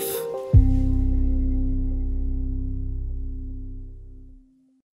safe.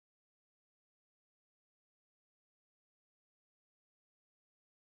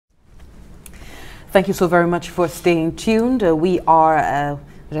 Thank you so very much for staying tuned. We are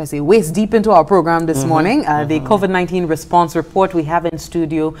waist deep into our program this morning. The COVID-19 response report. We have in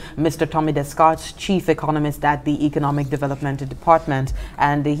studio Mr. Tommy Descartes, Chief Economist at the Economic Development Department.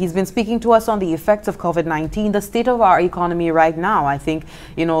 And he's been speaking to us on the effects of COVID-19, the state of our economy right now. I think,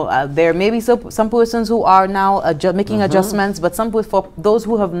 you know, there may be some persons who are now making adjustments, but for those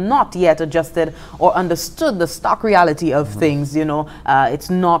who have not yet adjusted or understood the stark reality of things, you know, it's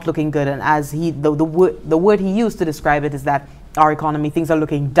not looking good. And as the word he used to describe it is that our economy, things are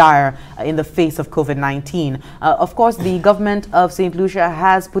looking dire in the face of COVID-19. Of course, the government of St. Lucia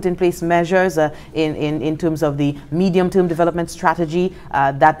has put in place measures in terms of the medium-term development strategy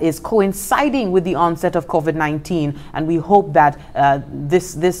that is coinciding with the onset of COVID-19, and we hope that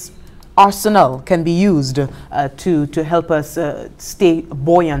this arsenal can be used to help us stay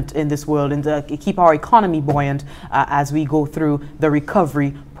buoyant in this world and keep our economy buoyant as we go through the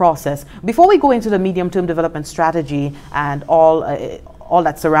recovery process. Before we go into the medium-term development strategy and all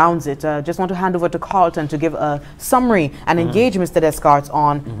that surrounds it, just want to hand over to Carlton to give a summary and engage Mr. Descartes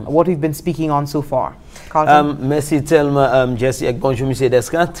on what we've been speaking on so far. Merci tellement, Jesse. Bonjour, M.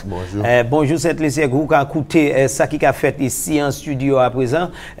 Descartes. Bonjour. Bonjour, Saint-Lucie. Vous avez écouté ce qui a fait ici en studio à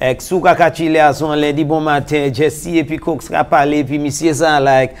présent. Si vous avez chillé à son lundi bon matin, Jesse et puis Cox a parlé, puis M. ça,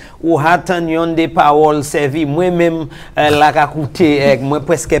 like, ou attendons des paroles servies. Moi-même, la écouté, moi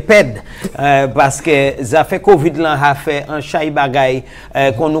presque pède, parce que ça fait Covid là, a fait un chai bagay,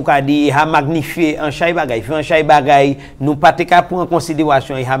 qu'on nous a dit, a magnifié un chai bagay, fait un chai bagay, nous pas te cap en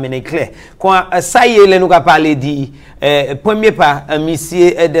considération, il a mené clair. Quand ça y est, nous avons parlé dit, premier pas,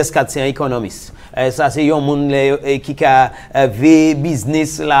 monsieur Descartes, c'est un économiste. Ça, c'est un monde qui a vu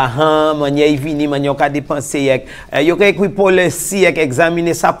business là, manière vini, manière qu'a dépensé. Il a écrit policy,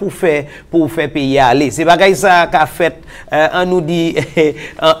 examiner ça pour faire payer aller. C'est pas ça qu'a fait, on nous dit,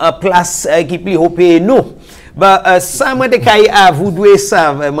 en place qui plus haut payer nous. Bah, ça, moi, de caille à vous devez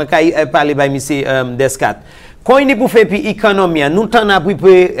savoir, moi, caille parler par monsieur Descartes. Quand il est pour faire l'économie, nous avons à peu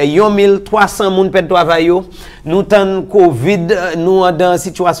près 1300 personnes qui travaillent. Nous avons Covid, nous sommes dans une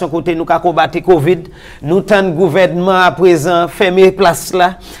situation côté nous avons combattu Covid. Nous avons le gouvernement à présent fermé place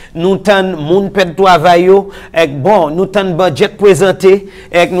là. Nous avons des gens qui travaillent. Bon, nous avons un budget présenté.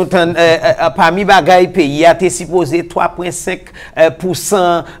 Nous avons parmi les pays, il est supposé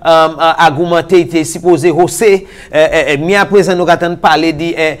 3,5% augmenter, il est supposé hausser. Mais à présent, nous avons parlé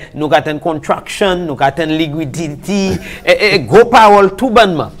de nous avons contraction, nous avons liquidity, gros parole tout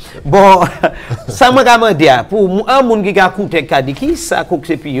bonnement. Bon, ça m'a dit pour un monde qui a écouté dit qui ça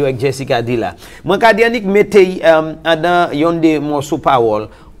que puis avec Jessica dit là. Moi ka dit que mettez dans yon de morceau parole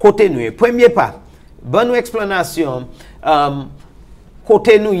côté nous. Premier pas. Bonne explanation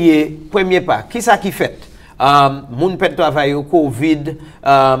côté nous premier pas. Qui ça qui fait? Moun peut travailler au Covid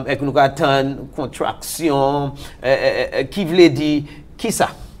et nous attend contraction qui veut dire qui ça?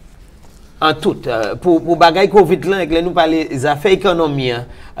 En tout, pour bagay Covid là, et nous parler des affaires économiques,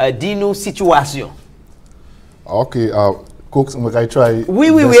 dis-nous situation. Ok, Cox, moi vais try.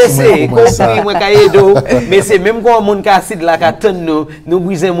 Oui, c'est. Cox, moi vais aider. Mais c'est même quand on casse de la carte nous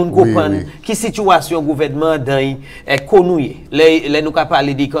brisons mon comprendre qui situation gouvernement dans conouiller. Les nous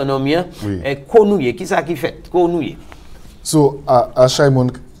parler d'économie, conouiller. Qui ça qui fait? Conouiller. So, chaque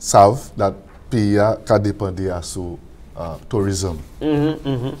monde savent that pays a dépendre à sur tourisme.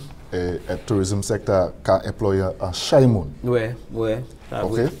 Et tourism sector can employ un chaque monde. Ouais.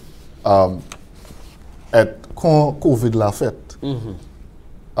 Ok. Et quand Covid l'a fait,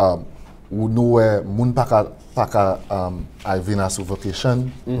 nous moun pas venir sur vacation,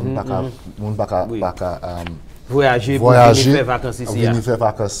 moun pas voyager, venir faire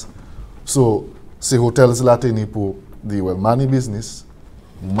vacances. So ces hotels là tenus pour the money business,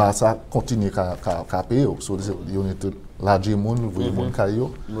 mais ça continue à payer. So you need to large moun, moun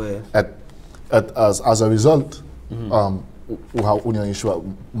kayo. As a result, ou a issue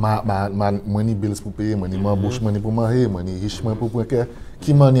money bills pour payer, money embauche, money pour manger, money riche pour prendre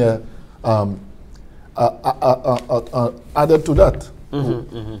qui manière added to that.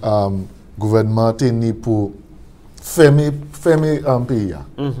 Gouvernement tenu pour fermer pays.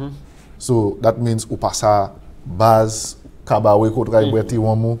 So that means ou passe base kabawe kote ka ibweti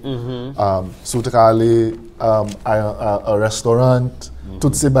wamu, sou te ka ale a restaurant,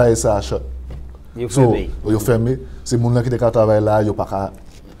 tout se baye sa shot. So, yo ferme, se moun la ki te ka travay la, yo pa ka.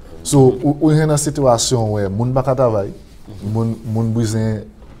 So, ou yon nan situasyon wè, moun pa ka travay, moun bwizen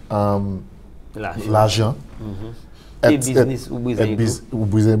l'argent, ou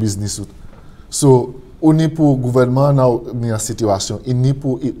bwizen business ou. So, ou ni pour gouvernement nan yon situasyon, ni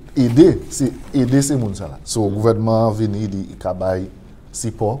pour aider se moun sa la. So, gouvernement vini di ikabay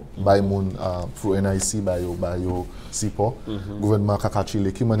sipo, bay moun pour NIC, bay yo sipo, gouvernement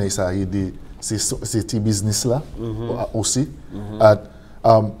kakachile ki mane sa aider c'est ti business là aussi.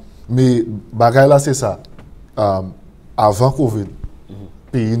 Mais bagay là c'est ça. Avant Covid,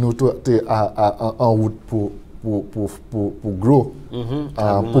 pays nous était en route pour grow, pour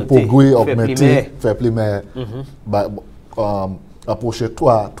grow, augmenter, faire primaire, approcher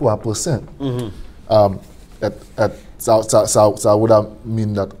 3%. Ça would have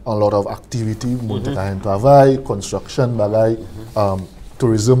mean that a lot of activity, travail, construction, bagay,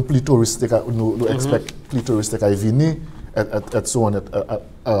 tourism, plus touristique, nous expect plus touristique à venir, et so on,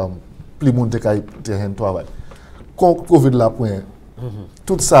 plus monde qui a travail. Quand Covid là point,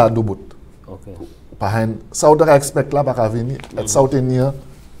 tout ça do bout. Par ça on expect là pas venir, et ça on tenir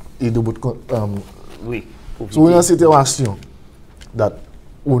et do bout. Oui. So une situation that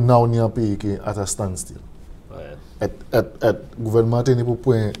on a un pays qui at a standstill. Et gouvernement tenir pour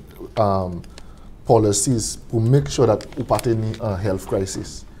point policies pour make sure that we pas any health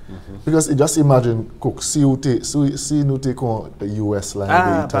crisis. Because just imagine cook si nous te kon US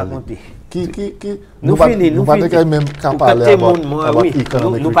là Italy. Nous pas même capable about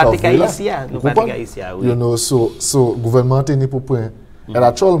economic recovery. You know, so gouvernement teni pour point. And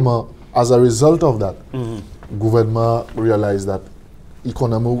actually, as a result of that, gouvernement realized that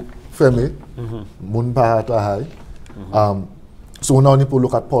economy fermé, moun pa high. So now we need to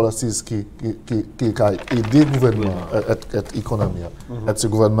look at policies qui aident le gouvernement et l'économie. Et le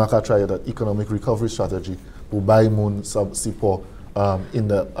gouvernement a try that economic recovery strategy pour buy moun support in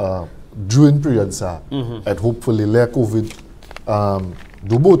the during period ça. And hopefully le COVID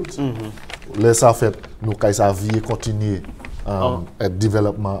do bout. Le ça fait nous kay sa vie continuer et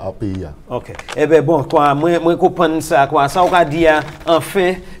développement à pays. OK. Eh ben bon, quoi moi comprendre ça quoi ça on va dire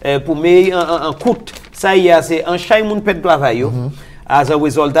enfin pour me en coûte ça y a c'est un chay moun pèt travail as a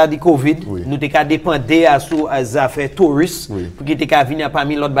result du Covid nous te ka dépendre à sous as affaires touristes pour qui te ka venir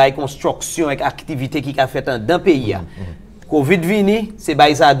parmi l'autre bail construction avec activité qui ka fait dans pays. Covid vini c'est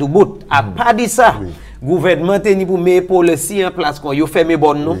bail ça do bout à pas dit ça gouvernement teni pour mettre policy en place quand yo fermé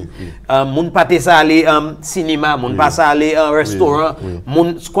bon non moun pas te ça aller cinéma moun pas ça aller restaurant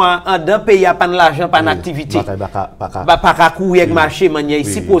moun quoi en dans pays a pas l'argent pas d'activité pas courir avec marché manière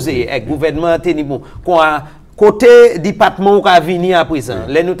supposé gouvernement teni bon quoi côté département ou ka venir à présent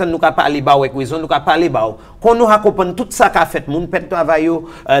les nous ka parler ba avec raison nous ka parler ba qu'on nous comprendre tout ça qu'a fait moun pèt travail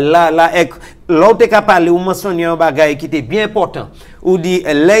là l'autre ka parler ou mentionner un bagage qui était bien important ou dit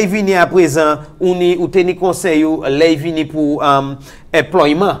les venir à présent ou tenir conseil ou les venir pour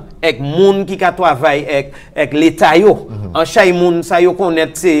employment avec moun qui ka travail avec l'état yo en chaque moun ça yo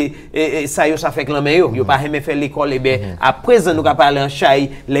connaître c'est ça yo ça fait clamer yo pas aimer faire l'école ben à présent nous ka parler en chaque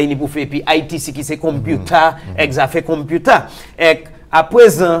les ni pour faire puis ITC qui c'est computer fait computer à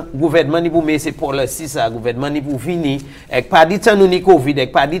présent gouvernement ni pour mettre c'est pour le si ça gouvernement ni pour finir et pas dit temps nous ni Covid et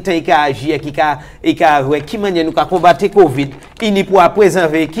pas dit temps il a agir qui manière nous ka combattre Covid il ni pour à présent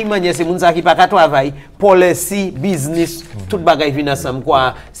qui manière c'est moun ça qui pas ka travail policy business tout bagay vient ensemble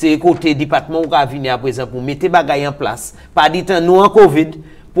quoi c'est côté département ou ka venir à présent pour mettre bagay en place pas dit temps nous en Covid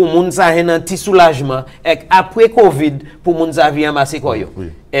pour moun sa un petit soulagement et après Covid pour moun sa vient amasser quoi yo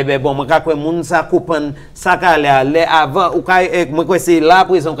et ben bon moi quand moun sa comprendre ça aller avant ou moi quoi c'est là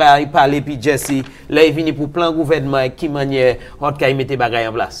présent quand il parler puis Jesse là il vient pour plan gouvernement qui manière hot kay mettre bagay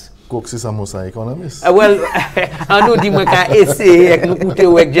en place c'est ça mon ça Economist. Well, on nous dit moi qu'à essayer avec nous coûter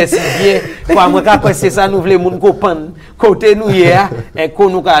avec Jesse bien. Quoi moi qu'à c'est ça nous voulons moun comprendre côté nous hier et qu'on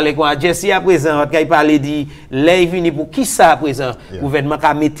nous aller quoi Jesse à présent quand il parler dit là il vient pour qui ça à présent gouvernement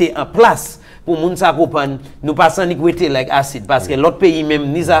qu'a mettre en place pour moun ça comprendre nous pas sans niquer like acide parce que l'autre pays même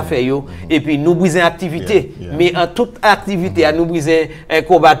ni affaire yo et puis nous briser activité mais en toute activité à nous briser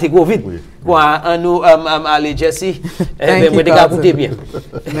combattre Covid quoi en nous aller Jesse ben moi t'écouter bien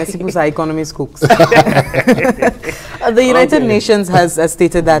merci pour ça Economist Cooks. The United Nations has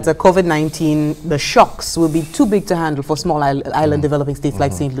stated that COVID-19 the shocks will be too big to handle for small island developing states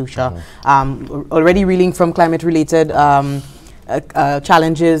like St. Lucia already reeling from climate related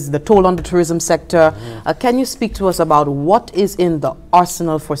challenges, the toll on the tourism sector. Can you speak to us about what is in the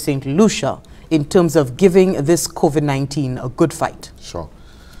arsenal for St. Lucia in terms of giving this COVID-19 a good fight? Sure.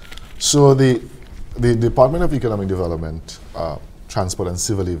 So the Department of Economic Development, Transport and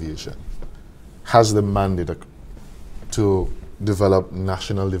Civil Aviation has the mandate to develop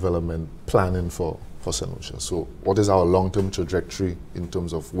national development planning for St. Lucia. So what is our long-term trajectory in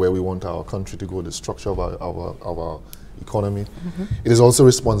terms of where we want our country to go, the structure of our economy. It is also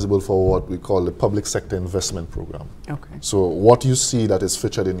responsible for what we call the public sector investment program. Okay. So what you see that is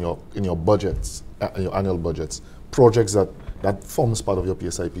featured in your budgets, your annual budgets, projects that forms part of your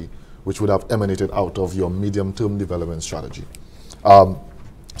PSIP, which would have emanated out of your medium-term development strategy.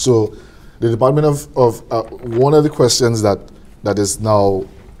 So the Department of one of the questions that is now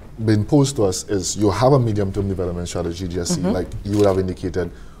being posed to us is, you have a medium-term development strategy, Jesse, like you would have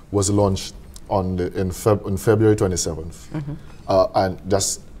indicated, was launched on February 27th. And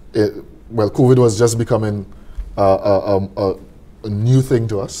just, COVID was just becoming a new thing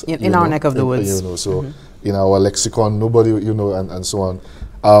to us. In our neck of the woods. So in our lexicon, nobody, and so on.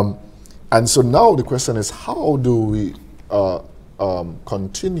 And so now the question is, how do we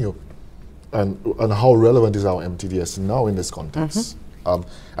continue, and how relevant is our MTDS now in this context? And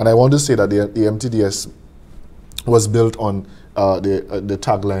I want to say that the MTDS was built on the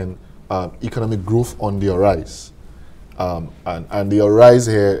tagline, economic growth on the rise. And the rise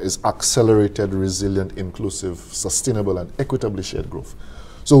here is accelerated, resilient, inclusive, sustainable, and equitably shared growth.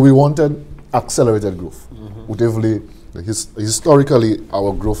 So we wanted accelerated growth. Historically,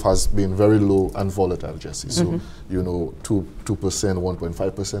 our growth has been very low and volatile, Jesse. So, 2%,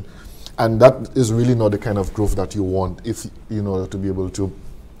 1.5%. And that is really not the kind of growth that you want if, in order to be able to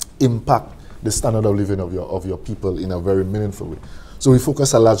impact the standard of living of your people in a very meaningful way. So we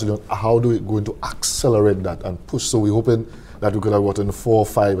focus largely on how do we going to accelerate that and push. So we're hoping that we could have gotten 4%,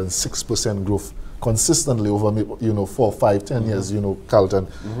 5%, and 6% growth consistently over 4, 5, 10 years, Carlton,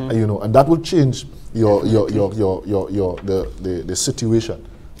 and that will change the situation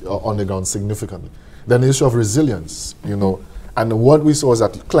on the ground significantly. Then the issue of resilience, and what we saw is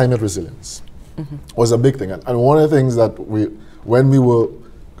that climate resilience was a big thing. And one of the things that when we were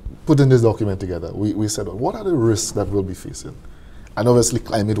putting this document together, we said, what are the risks that we'll be facing? And obviously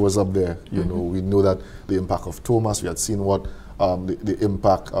climate was up there. We know that the impact of Thomas, we had seen what the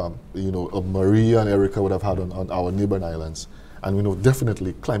impact of Maria and Erica would have had on our neighboring islands. And we know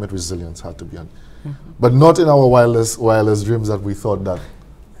definitely climate resilience had to be on. But not in our wildest dreams that we thought that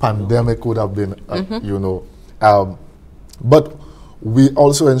pandemic would have been, but we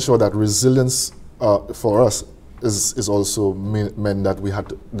also ensure that resilience for us is also meant that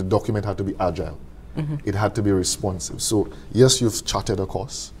the document had to be agile. It had to be responsive. So yes, you've charted a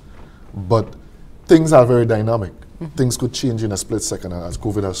course, but things are very dynamic. Things could change in a split second, and as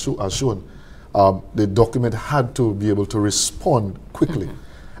COVID has shown, the document had to be able to respond quickly.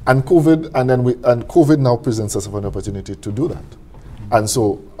 And COVID now presents us with an opportunity to do that. And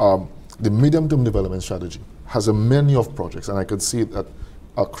so the medium-term development strategy has a menu of projects, and I could see that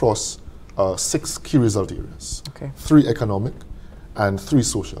across 6 key result areas. 3 economic and 3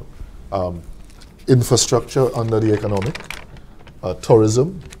 social. Infrastructure under the economic,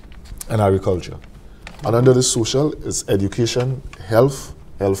 tourism, and agriculture. And under the social is education,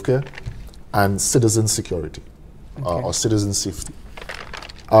 healthcare, and citizen security, or citizen safety.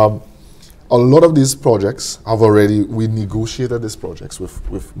 A lot of these projects we negotiated these projects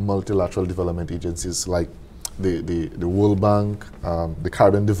with multilateral development agencies like the World Bank, the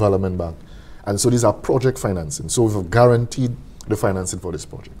Caribbean Development Bank. And so these are project financing. So we've guaranteed the financing for these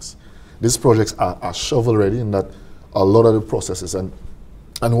projects. These projects are shovel ready in that a lot of the processes. And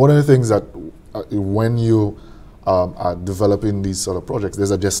one of the things that when you are developing these sort of projects,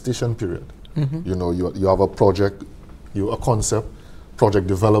 there's a gestation period. You have a project, a concept, project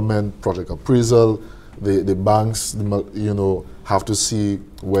development, project appraisal. The banks, have to see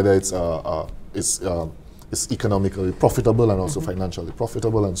whether it's economically profitable and also financially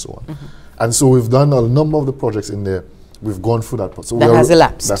profitable and so on. And so we've done a number of the projects in there. We've gone through that process. So that has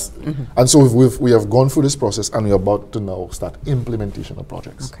elapsed. And so we have gone through this process, and we're about to now start implementation of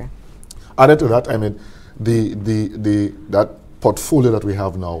projects. Added to that, I mean, that portfolio that we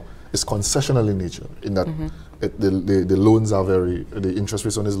have now is concessional in nature, in that the loans are the interest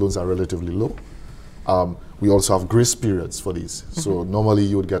rates on these loans are relatively low. We also have grace periods for these. So normally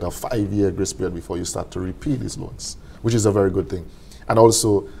you would get a 5-year grace period before you start to repay these loans, which is a very good thing. And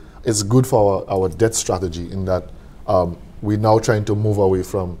also it's good for our debt strategy in that we're now trying to move away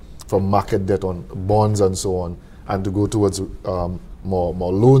from market debt on bonds and so on, and to go towards more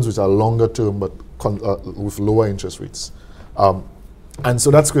loans which are longer term but with lower interest rates. And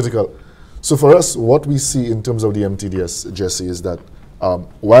so that's critical. So for us, what we see in terms of the MTDS, Jesse, is that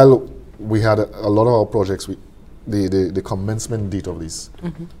while we had a lot of our projects, the commencement date of these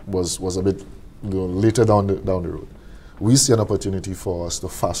was a bit later down the road. We see an opportunity for us to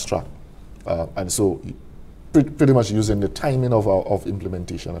fast track, and so pretty much using the timing of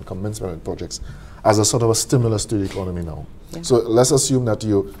implementation and commencement of projects as a sort of a stimulus to the economy now. Yeah. So let's assume that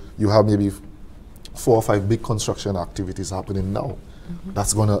you have maybe 4 or 5 big construction activities happening now.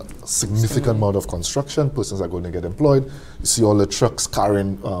 That's going to significant amount of construction. Persons are going to get employed. You see all the trucks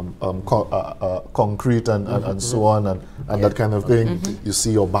carrying concrete and so on and that kind of thing. You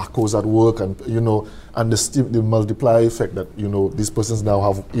see your backhoes at work, and and the multiplier effect that these persons now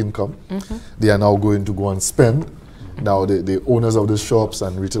have income. They are now going to go and spend. Now the owners of the shops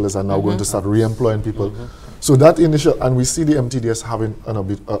and retailers are now going to start re-employing people. So that initial, and we see the MTDS having an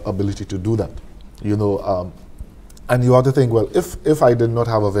ability to do that. And you have to think, well, if I did not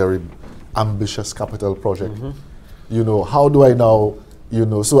have a very ambitious capital project, how do I now,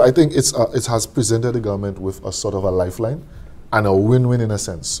 so I think it has presented the government with a sort of a lifeline and a win-win in a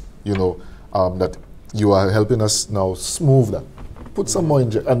sense, that you are helping us now smooth that. Put some more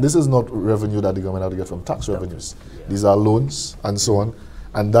in, and this is not revenue that the government had to get from tax revenues. These are loans and so on,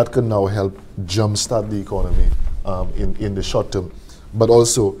 and that can now help jumpstart the economy in the short term, but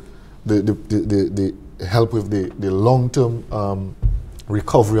also the help with the long-term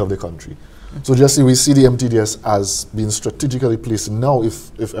recovery of the country. So Jesse, we see the MTDS as being strategically placed now,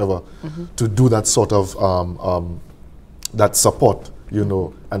 if ever, to do that sort of that support,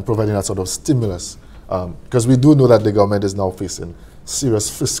 and providing that sort of stimulus. Because we do know that the government is now facing serious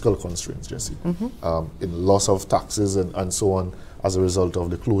fiscal constraints, Jesse, in loss of taxes and so on as a result of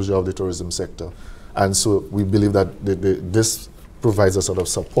the closure of the tourism sector. And so we believe that this provides a sort of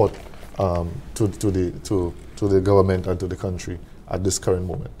support to the government and to the country at this current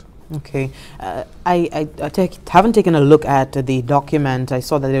moment. Okay. I haven't taken a look at the document. I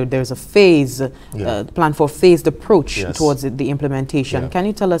saw that there's a phase, plan for phased approach towards the implementation. Can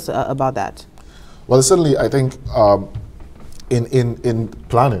you tell us about that? Well, certainly, I think in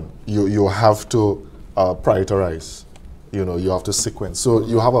planning, you have to prioritize. You have to sequence. So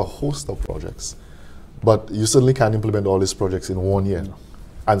you have a host of projects, but you certainly can't implement all these projects in 1 year.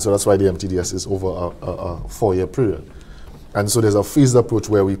 And so that's why the MTDS is over a 4-year period. And so there's a phased approach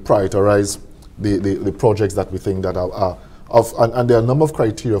where we prioritize the projects that we think that are of, and there are a number of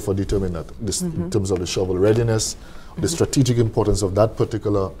criteria for determining that, this, in terms of the shovel readiness, the strategic importance of that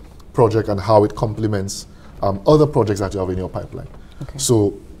particular project and how it complements other projects that you have in your pipeline. Okay.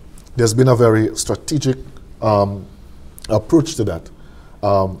 So there's been a very strategic approach to that.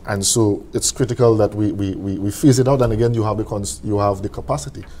 And so it's critical that we phase it out, and again you have the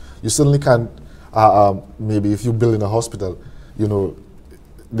capacity. You certainly can't maybe if you build in a hospital,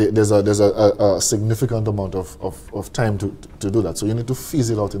 there's a significant amount of time to do that. So you need to phase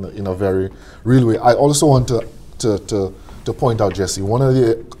it out in a very real way. I also want to point out, Jesse, one of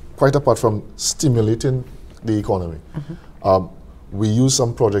the, quite apart from stimulating the economy, we use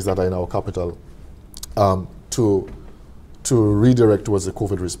some projects that are in our capital to redirect towards the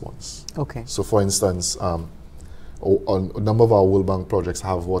COVID response. Okay. So for instance, a number of our World Bank projects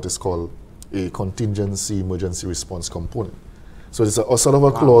have what is called a contingency emergency response component. So it's a sort of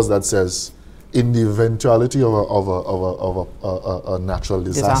a clause that says, in the eventuality of a natural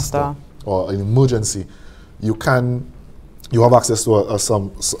disaster or an emergency, you have access to a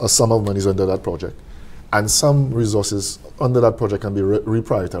sum of monies under that project, and some resources under that project can be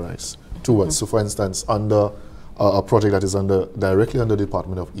reprioritized towards. So for instance, under a project that is directly under the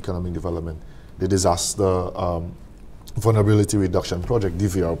Department of Economic Development, the Disaster Vulnerability Reduction Project,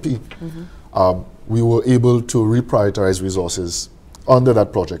 DVRP, we were able to reprioritize resources under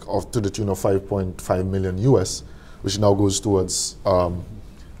that project to the tune of 5.5 million US, which now goes towards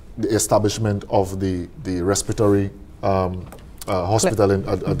the establishment of the respiratory hospital at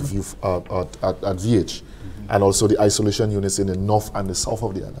VH, and also the isolation units in the north and the south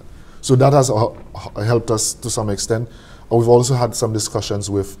of the island. So that has helped us to some extent. We've also had some discussions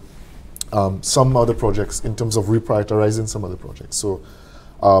with some other projects in terms of reprioritizing some other projects. So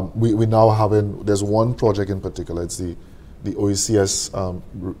we now there's one project in particular, it's the OECS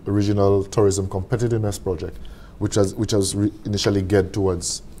Regional Tourism Competitiveness Project, which has initially geared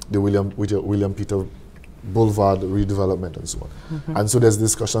towards the William Peter Boulevard redevelopment and so on. And so there's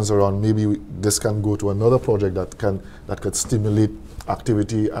discussions around maybe this can go to another project that could stimulate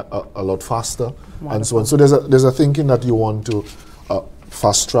activity a lot faster. Wonderful. And so on. So there's a thinking that you want to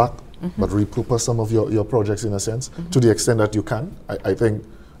fast track, but repurpose some of your projects in a sense, to the extent that you can. I think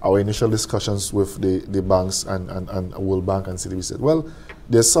our initial discussions with the banks and World Bank and CDB said, well,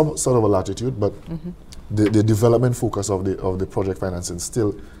 there's some sort of a latitude, but the development focus of the project financing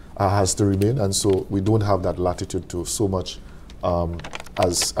still has to remain, and so we don't have that latitude to so much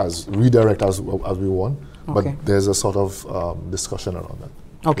as redirect as we want. Okay. But there's a sort of discussion around that.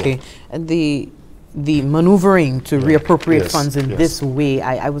 Okay, and the maneuvering to reappropriate Yes, funds in yes. this way,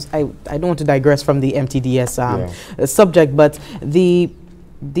 I don't want to digress from the MTDS subject, but the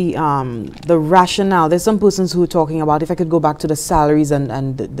rationale. There's some persons who are talking about, if I could go back to the salaries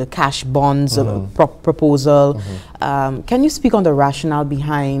and the cash bonds proposal. Can you speak on the rationale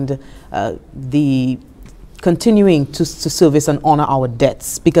behind the continuing to service and honor our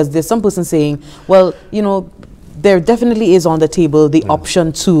debts? Because there's some person saying, well, you know, there definitely is on the table the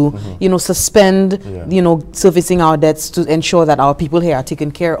option to, you know, suspend, you know, servicing our debts to ensure that our people here are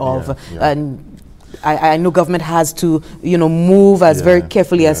taken care of. And I know government has to, you know, move as very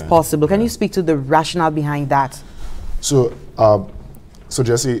carefully as possible. Can you speak to the rationale behind that? So, so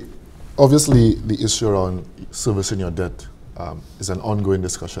Jesse, obviously the issue around servicing your debt is an ongoing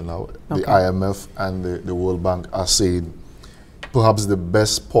discussion now. The IMF and the World Bank are saying perhaps the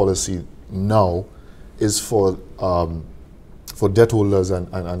best policy now is for debt holders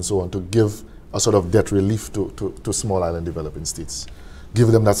and so on to give a sort of debt relief to small island developing states. Give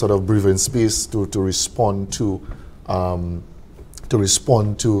them that sort of breathing space to respond to the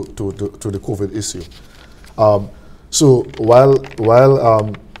COVID issue. So while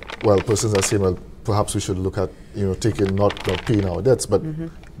persons are saying, well, perhaps we should look at, you know, taking not paying our debts, but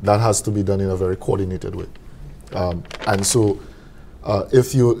that has to be done in a very coordinated way. And so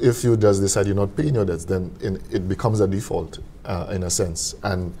if you just decide you're not paying your debts, then it becomes a default in a sense,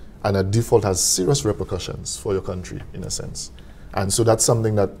 and a default has serious repercussions for your country in a sense. And so that's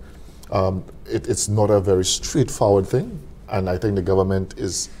something that it's not a very straightforward thing, and I think the government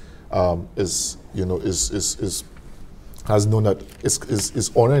has known that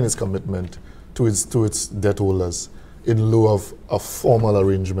is honoring its commitment to its debt holders in lieu of a formal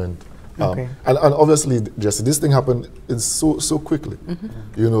arrangement. And obviously, Jesse, this thing happened so quickly.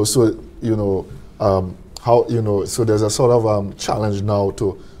 You know, so you know how, you know, so there's a sort of challenge now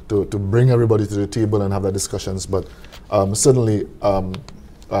to bring everybody to the table and have the discussions, but. Certainly,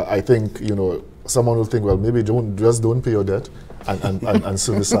 I think, you know, someone will think, well, maybe just don't pay your debt and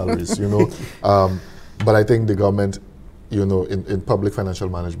service salaries, you know. But I think the government, you know, in public financial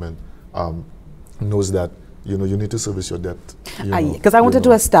management, knows that, you know, you need to service your debt. Because I wanted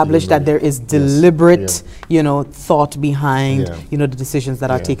to establish that there is deliberate, you know, thought behind, you know, the decisions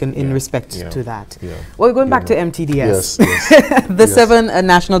that are taken in respect to that. Well, we're going back to MTDS. The 7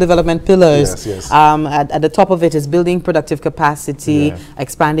 national development pillars. At the top of it is building productive capacity,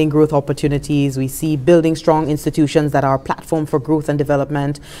 expanding growth opportunities. We see building strong institutions that are a platform for growth and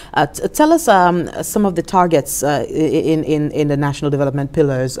development. Tell us some of the targets in the national development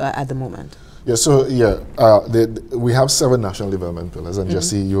pillars at the moment. Yeah, so we have 7 national development pillars, and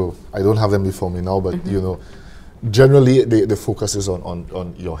Jesse, I don't have them before me now, but you know, generally the focus is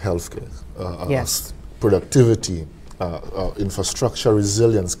on your healthcare, productivity, infrastructure,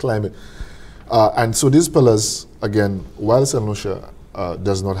 resilience, climate, and so these pillars, again, while St. Lucia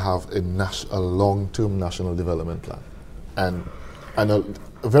does not have a long-term national development plan, and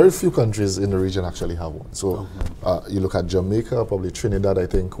very few countries in the region actually have one. So you look at Jamaica, probably Trinidad, I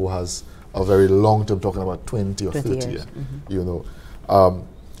think, who has a very long term, talking about 20 or 30 years, you know.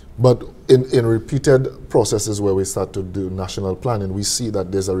 But in repeated processes where we start to do national planning, we see that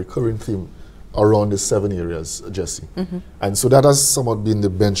there's a recurring theme around the 7 areas, Jesse. And so that has somewhat been the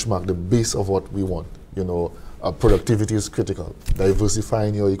benchmark, the base of what we want. You know, productivity is critical,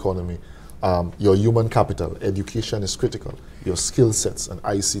 diversifying your economy, your human capital, education is critical, your skill sets and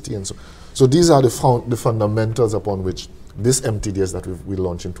ICT and so. So these are the fundamentals upon which this MTDS that we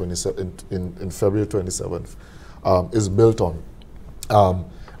launched in February 27th is built on.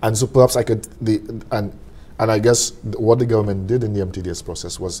 And so perhaps I could, and I guess what the government did in the MTDS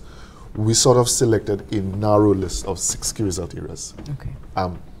process was we sort of selected a narrow list of 6 key result areas.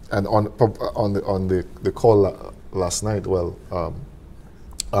 And on the call last night, well,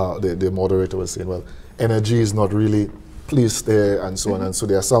 the moderator was saying, well, energy is not really placed there and so on. And so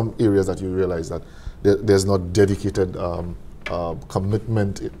there are some areas that you realize that there's not dedicated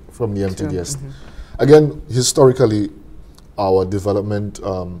commitment from the MTDS. Again, historically, our development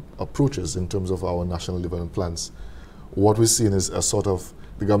approaches in terms of our national development plans, what we've seen is a sort of,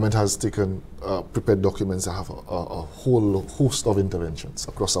 the government has taken prepared documents that have a whole host of interventions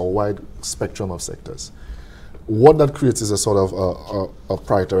across a wide spectrum of sectors. What that creates is a sort of a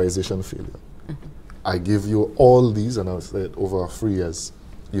prioritization failure. I give you all these, and I'll say over 3 years,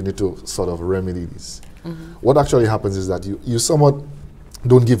 you need to sort of remedy these. What actually happens is that you somewhat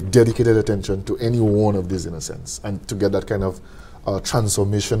don't give dedicated attention to any one of these in a sense, and to get that kind of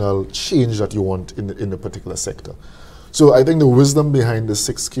transformational change that you want in a particular sector. So I think the wisdom behind the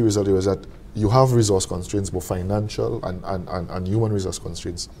 6 key results is that you have resource constraints, both financial and human resource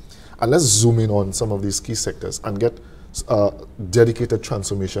constraints. And let's zoom in on some of these key sectors and get dedicated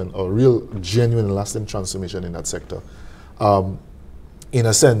transformation, or real, genuine, lasting transformation in that sector. In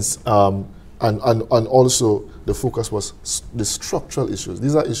a sense, and also the focus was the structural issues.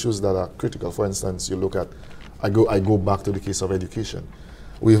 These are issues that are critical. For instance, you look at, I go back to the case of education.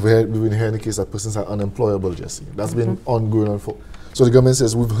 We've been hearing the case that persons are unemployable, Jesse. That's been ongoing on for. So the government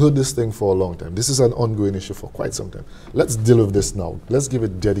says, we've heard this thing for a long time. This is an ongoing issue for quite some time. Let's deal with this now. Let's give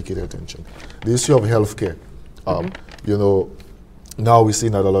it dedicated attention. The issue of healthcare, you know, now we're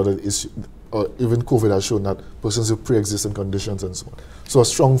seeing that a lot of issues, even COVID has shown that persons with pre-existing conditions and so on. So a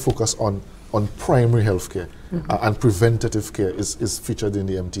strong focus on primary healthcare and preventative care is featured in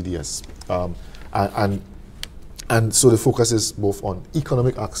the MTDS. And so the focus is both on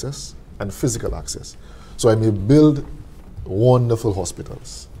economic access and physical access. So I may build wonderful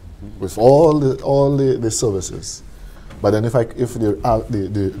hospitals with all the services, but then if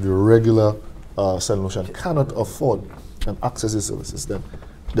the regular St. Lucia cannot afford and access the services, then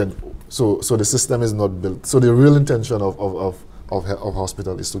so the system is not built. So the real intention of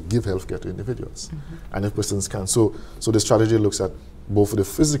hospital is to give healthcare to individuals, and if persons can. So the strategy looks at both the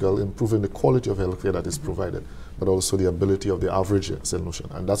physical, improving the quality of healthcare that is provided, but also the ability of the average St. Lucian,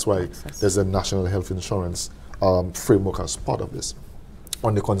 and that's why there's a national health insurance framework as part of this.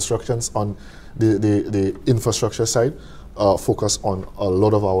 On the constructions, on the infrastructure side, focus on a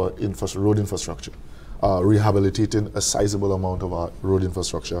lot of our road infrastructure, rehabilitating a sizable amount of our road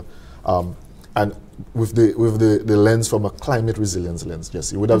infrastructure, and with the lens from a climate resilience lens.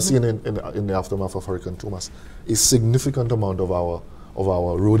 Jesse, you would have seen in the aftermath of Hurricane Thomas, a significant amount of our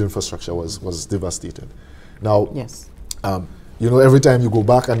road infrastructure was devastated. Now, you know, every time you go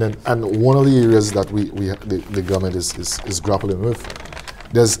back, and one of the areas that the government is grappling with,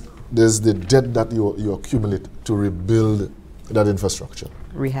 there's the debt that you accumulate to rebuild that infrastructure.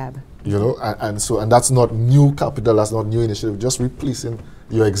 Rehab. You know, and that's not new capital, that's not new initiative, just replacing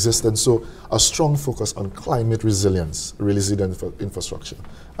your existence. So a strong focus on climate resilience, resilient infrastructure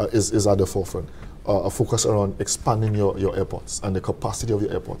is at the forefront. A focus around expanding your airports and the capacity of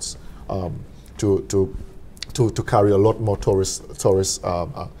your airports to carry a lot more tourists,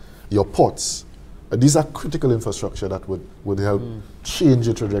 your ports. These are critical infrastructure that would help change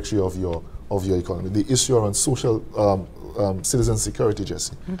the trajectory of your economy. The issue around social citizen security,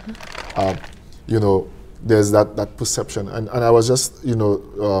 Jesse. You know, there's that perception, and I was just, you know,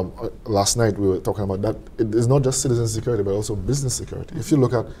 last night we were talking about that. It is not just citizen security, but also business security. If you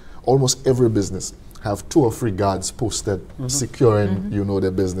look at almost every business have 2 or 3 guards posted securing, you know,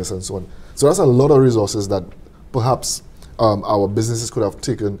 their business and so on. So that's a lot of resources that perhaps our businesses could have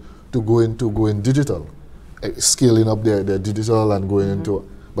taken to go in digital, scaling up their digital and going into,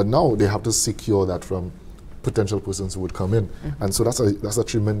 but now they have to secure that from potential persons who would come in, and so that's a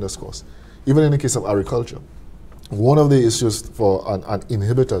tremendous cost. Even in the case of agriculture, one of the issues for and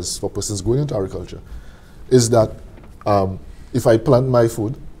inhibitors for persons going into agriculture is that if I plant my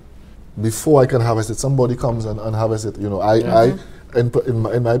food, before I can harvest it, somebody comes and harvests it. You know,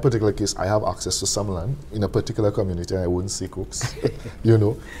 in my particular case, I have access to some land in a particular community, and I wouldn't see cooks, you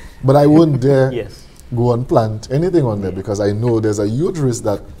know, but I wouldn't dare go and plant anything on there because I know there's a huge risk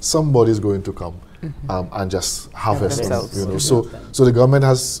that somebody is going to come and just harvest it, you know. So the government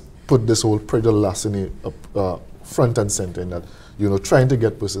has put this whole predator larceny front and center in that, you know, trying to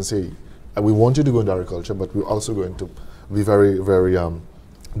get persons, hey, we want you to go into agriculture, but we're also going to be very, very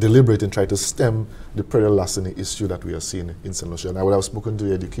deliberate and try to stem the predator larceny issue that we are seeing in St. Lucia. And I would have spoken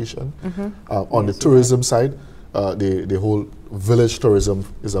to education. On the tourism side, the whole village tourism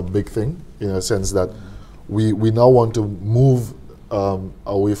is a big thing, in a sense that we now want to move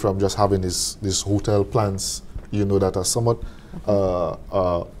away from just having these hotel plans, you know, that are somewhat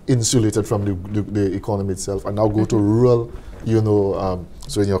insulated from the economy itself, and now go to rural, you know,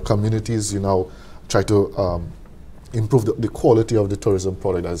 so in your communities, you now try to improve the quality of the tourism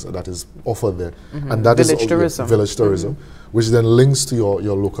product that is offered there. And that village tourism. Village tourism, which then links to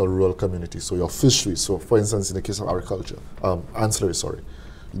your local rural community, so your fisheries. So for instance, in the case of agriculture, ancillary,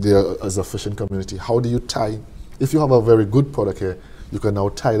 there is a fishing community. How do you tie, if you have a very good product here, you can now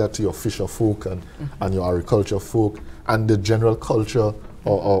tie that to your fisher folk and your agriculture folk and the general culture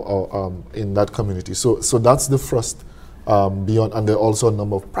in that community. So that's the first beyond, and there are also a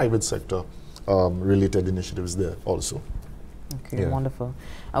number of private sector related initiatives there also. Okay, wonderful.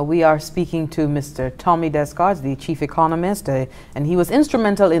 We are speaking to Mr. Tommy Descartes, the chief economist, and he was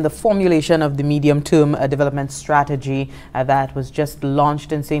instrumental in the formulation of the medium-term development strategy that was just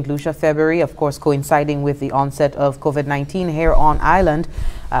launched in St. Lucia, February, of course, coinciding with the onset of COVID-19 here on island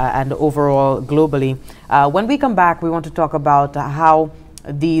and overall globally. When we come back, we want to talk about how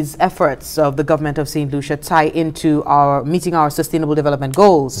these efforts of the government of St. Lucia tie into our meeting our sustainable development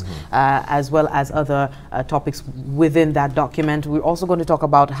goals, as well as other topics within that document. We're also going to talk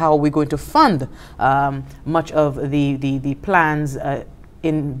about how we're going to fund much of the plans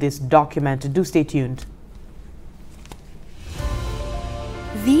in this document. Do stay tuned.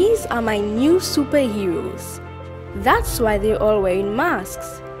 These are my new superheroes. That's why they're all wearing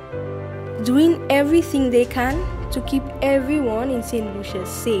masks, doing everything they can to keep everyone in St. Lucia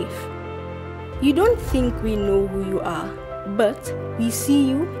safe. You don't think we know who you are, but we see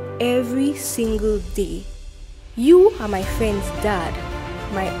you every single day. You are my friend's dad,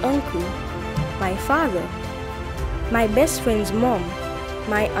 my uncle, my father, my best friend's mom,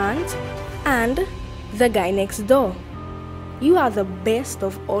 my aunt, and the guy next door. You are the best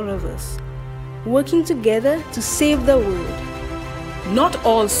of all of us, working together to save the world. Not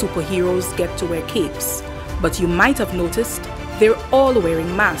all superheroes get to wear capes, but you might have noticed they're all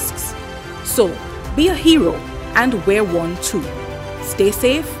wearing masks. So, be a hero and wear one too. Stay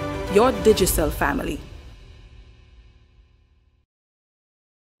safe, your Digicel family.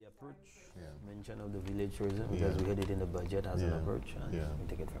 The approach, mention of the village tourism, because we had it in the budget as an approach, and we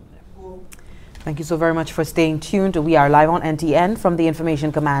take it from there. Thank you so very much for staying tuned. We are live on NTN from the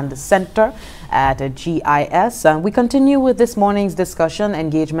Information Command Center at GIS. We continue with this morning's discussion,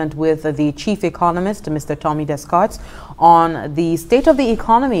 engagement with the chief economist, Mr. Tommy Descartes, on the state of the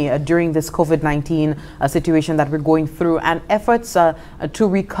economy during this COVID-19 situation that we're going through and efforts to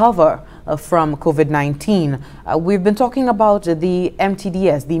recover from COVID-19. We've been talking about the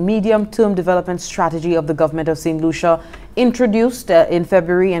MTDS, the Medium-Term Development Strategy of the government of St. Lucia, introduced in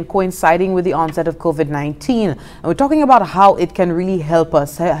February and coinciding with the onset of COVID-19. And we're talking about how it can really help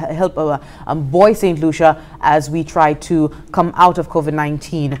us, help buoy St. Lucia as we try to come out of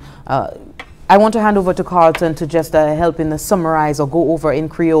COVID-19. I want to hand over to Carlton to just help in the summarize or go over in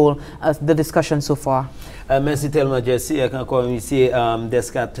Creole the discussion so far. Merci tellement, Jessie. Encore ici,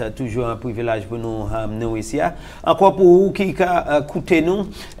 Descartes, toujours un privilège pour nous ici. Encore pour vous qui écoutez nous,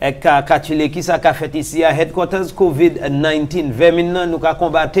 qui ça a fait ici à Headquarters COVID-19. 20 maintenant, nous avons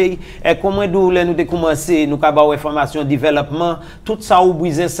combattu. Et comment nous avons commencé, nous avons information, développement, tout ça, ou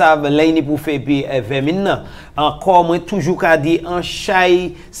besoin savent, l'année pour faire, puis 20 maintenant. Encore, moi, toujours qu'à dire, en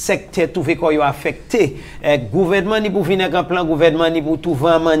chaque secteur, tout fait qu'on est affecté. Gouvernement, ni pour venir un plan, gouvernement, ni pour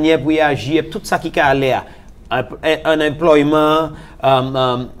trouver une manière pour y agir, tout ça qui est allé. Unemployment,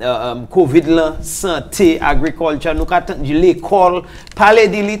 COVID, santé, agriculture, nous avons l'école, parler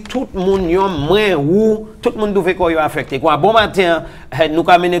de tout le monde, tout le monde doit faire affecté. Bon matin, nous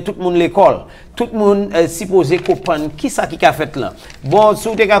avons mené tout le monde l'école. Tout le monde supposé comprendre qui ça qui a fait là. Bon, si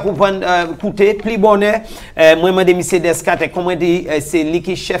vous avez comprendre, écoutez, plus bonheur, moi, je suis M. Descartes, comme je dis, c'est lui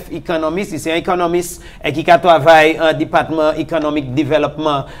qui est chef économiste, c'est un économiste qui travaille en département économique,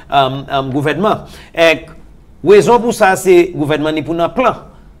 développement, gouvernement. Raison pour ça, c'est gouvernement ni pour un plan.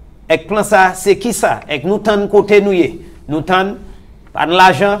 Et plan ça, c'est qui ça? Et nous t'en côté nous t'en pas de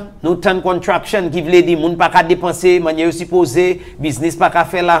l'argent, nous t'en contraction qui veut dire moun pas qu'à dépenser, manière supposée, business pas qu'à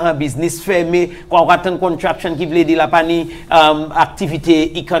faire l'argent, business fermé, quoi on t'en contraction qui veut dire la pani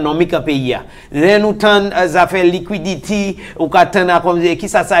activité économique en pays. Là nous t'en affaire liquidity ou qu'attend comme qui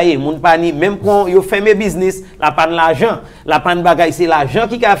ça y est, moun pas ni même quand yo fermé business, la pan l'argent, la pan bagay c'est l'argent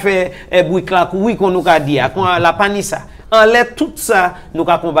qui a fait bruit clac oui qu'on nous a dit, la pani ça. En l'air tout ça nous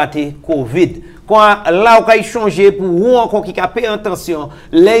a combattu Covid. Quand là on a changé pour ou encore qui a payé attention,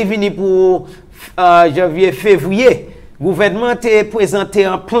 là il venu pour janvier février, gouvernement a présenté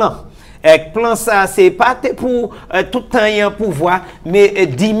un plan. Et plan ça c'est pas pour tout le temps y un pouvoir mais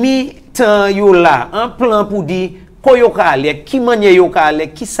 10 temps yo là, un plan pour dire quoi yo ka aller, qui manière yo ka aller,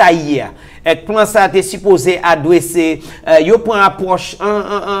 qui ça y est. Et plan ça t'es supposé adresser yo prend approche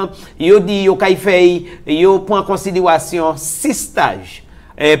yo dit yo kay fait yo prend en considération 6 stages.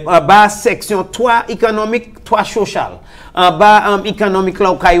 En bas section 3 économique, 3 social. En bas économique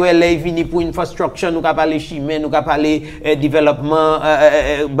là où est venu pour infrastructure, nous parler chimie, nous parler développement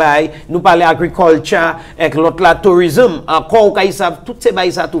nous parler agriculture et l'autre la tourisme. Encore où savent toutes ces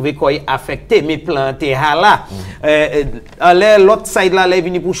bails ça trouver quoi affecté mais planté là. L'autre side là est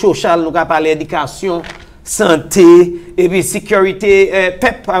venu pour social, nous parler éducation, santé et puis sécurité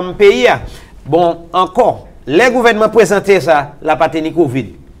pep pays. Bon encore les gouvernements présenté ça, la patenie Covid,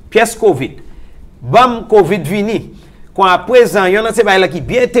 pièce Covid, bam Covid vini, Quand à présent, il y en a ces qui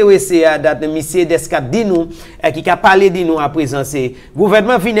bien intéressé à date de monsieur Descartes dit nous qui a parlé de nous à présent c'est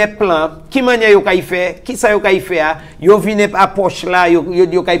gouvernement vient plan qui manière yo kay faire qui ça yo kay faire yo vient approche là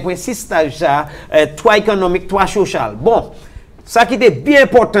yo kay point 6 stage ça 3 économique 3 social. Bon, ça qui était bien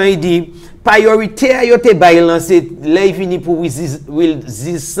important il dit priorité à yo te bay lancer les vini pour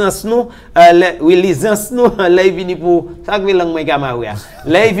résistance nous résistance nous les vini pour ça que langue moi kamaria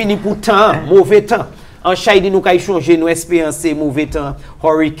les vini pour temps mauvais temps. En Chaïdi, nous avons changé nos expériences, mauvais temps,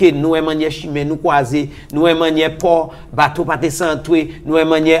 hurricane, nous avons manière chimé, nous croiser, nous avons manière port, bateau pas centré, nous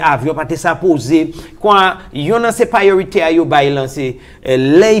avons manière avion pas s'apposer. Quand il y a ces priorités à yo balancer,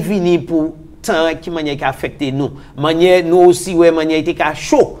 les vini pour temps qui manière qui affecté nous, manière nous aussi ouais manière était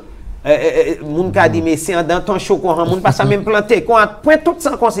chaud. Moun ka dit mais c'est dans ton chaud qu'on moun pas ça même planter quand point tout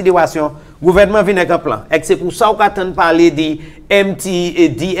ça en considération gouvernement vient avec un plan et c'est pour ça qu'on attend parler de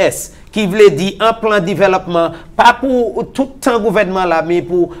MTDS qui veut dire un plan de développement pas pour tout temps gouvernement là mais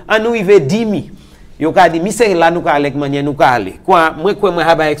pour en arriver 10 000 yo ka dit misère là nous ka avec manière nous ka aller quoi moi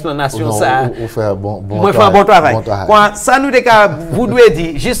ha ba explanation ça on fait un bon travail quoi ça nous de ka vous devez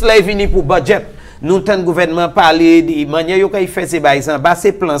dire juste là vini pour budget. Nous tant gouvernement parler de manière yo kay fait ces bail ça bas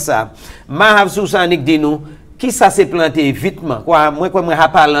ces plan ça ma sous ça dit nous qui ça s'est planté vitement quoi moi ha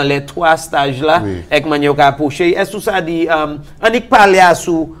parler les 3 stages là avec manière yo ka approcher est-ce ça dit on y parler à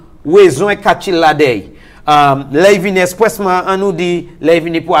sous raison et catchil la day les vini expressement on nous dit les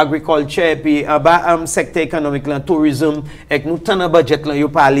vini pour agriculture puis en bas secteur économique là tourisme et nous tant dans budget là yo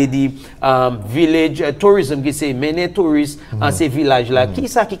parler de village tourism qui c'est mener touristes en ces villages là qui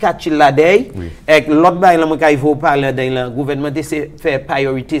ça qui catchil la day et l'autre bail là moi il faut parler dans le gouvernement de faire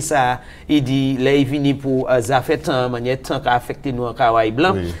priorité ça il dit les vini pour ça fait temps manière temps qu'a affecté nous en Kawaii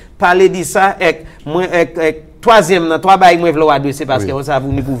blanc parler de ça et moi troisième dans 3 bail moi vouloir c'est parce que ça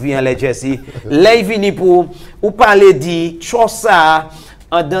vous pour venir les Jersey les vini pour ou parler de chosa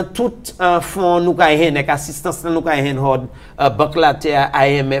dans tout fonds nous ka hen assistance nous ka hen hod banque la terre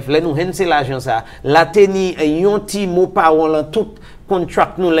IMF là nous hen c'est l'argent ça la teni yon ti mot parole tout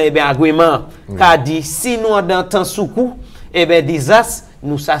contract nous là ben agrément ka dit si nous dans temps soukou et ben désastre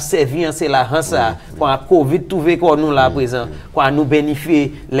nous ça servi c'est la ça quand Covid trouvé quoi nous là présent quand nous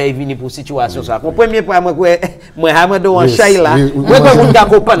bénéficier les vini pour situation ça mon premier point moi hamado en chay là moi pas moun ka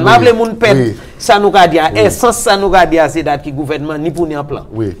comprendre m'a vle moun pète ça nous ka dire essence ça nous ka dire c'est date qui gouvernement ni pour ni en plan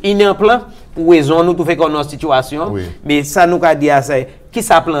il est en plan pour raison nous trouver qu'on en situation mais ça nous ka dire c'est qui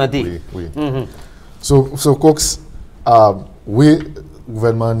ça planté so Cox oui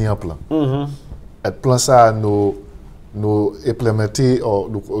gouvernement ni en plan et plan ça nous implémenter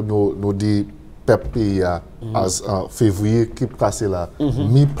nous dit pays as février qui passé là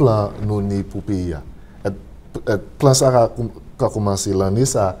mi plan nous ni pour pays et plan ça a commencé l'année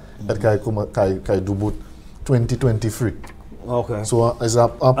ça et double 2023 okay so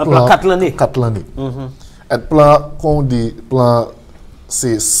un plan 4 l'année et plan qu'on dit plan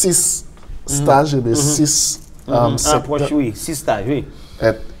c'est 6 stages et 6 approche oui 6 stages oui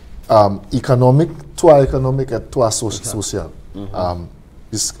et économique, 3 économique et 3 social.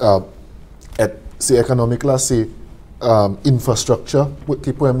 C'est économique là, c'est infrastructure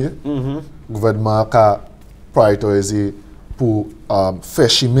qui est premier. Gouvernement a priorisé pour faire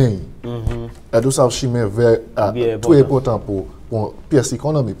chemin. Et tout ça chemin vers très important pour pièce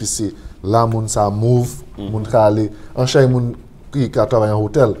économique. Puis c'est là moun ça move, moun ka aller en chay moun qui travaille en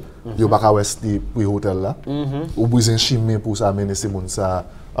hôtel, yo pas ka rester pour hôtel là. Ou besoin chemin pour ça amener ces moun ça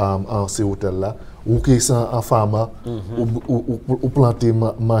en ces hôtels là ou qui sont en farma ou planter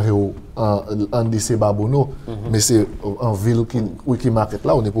mario en DC babono mais c'est en ville qui market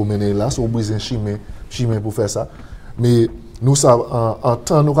là on est pour mener là so besoin chimé pour faire ça mais nous ça en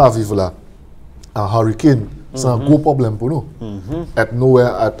temps nous vivre là en hurricane c'est un gros problème pour nous at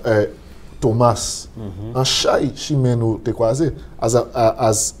nowhere at Thomas en chay chimé nous te croisé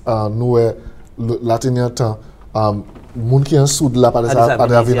as nowhere la dernière temps moun qui en soude là par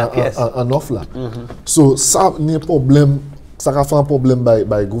en off là so ça n'est problème ça va faire un problème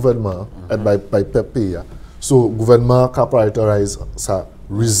by gouvernement et by pays so gouvernement can prioritize sa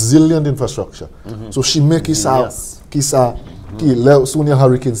resilient infrastructure so chimé qui là sous un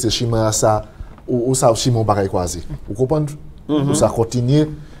hurricane c'est chimé ça ou ça chimé pareil quasi vous comprenez ça continue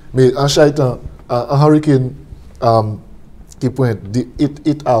mais en chaitan un hurricane qui pointe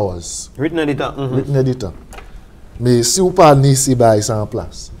 8 hours rythme de temps mais si vous pas ni si bail ça en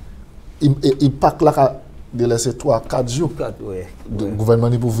place il pas là de laisser 3-4 jours le gouvernement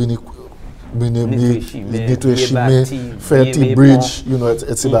ni pour venir nettoyer chimé faire des bridge you know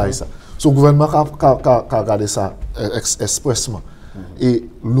et bail ça so gouvernement ka garder ça expressement et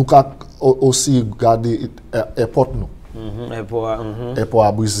nous aussi garder airport nous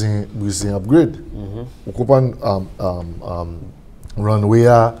airport brising upgrade. Ou comprend runway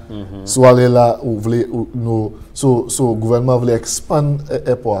so aller là ou voulait so gouvernement voulait expand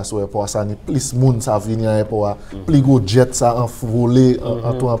airport so airport ça ni plus monde ça venir airport plus gros jet ça en voler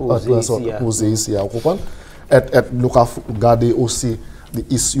en poser ici vous comprenez et nous garder aussi the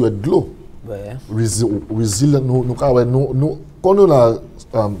issue de l'eau resilient nous quand nous la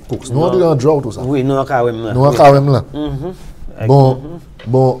cooks nous dans drought tout ça oui nous quand même là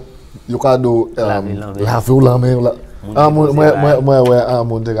bon yo ka do laver la main là moi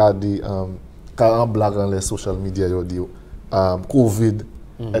te regarde quand on blague dans les social media yo dit COVID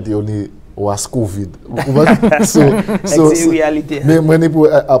et yo ni was COVID so mais moi ni pour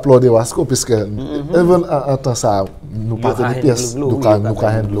applaudir wasco parce que even en temps ça nous pas de pièces nous can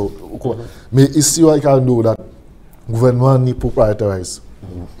handle mais ici I can do that gouvernement ni pour prioritize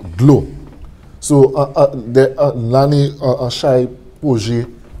l'eau so l'année en chai projet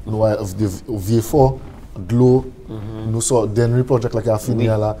nous vieux fort de l'eau nous sommes dernier project là qui a fini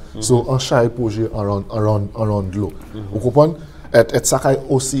là so un chai projet around de l'eau vous comprenez et ça qui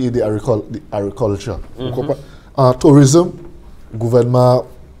aussi aider agriculture vous comprenez en tourisme gouvernement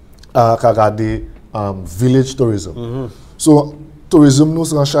a regardé village tourism so tourism nous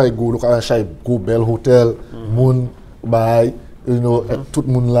c'est un chai go bel hotel moun bay you know tout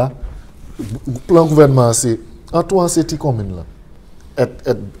le monde là plan gouvernement c'est en toi c'est commune là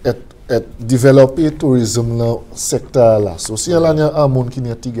et développer tourisme dans secteur là. So si on a un monde qui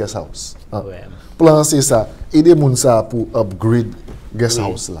n'a pas guest house. Plan c'est ça, aider moun ça pour upgrade guest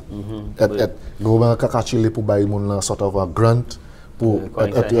house là. Et gouvernement kakachile pour bailler moun là sort of a grant pour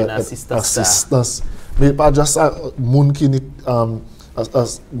assistance. Mais pas juste ça, moun qui n'a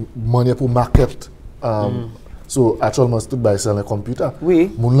money pour market so actuellement tout bail sur le computer.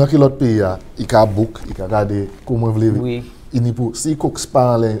 Moun là qui l'autre pays il ka book, il ka regarder comment vous il pour si Cox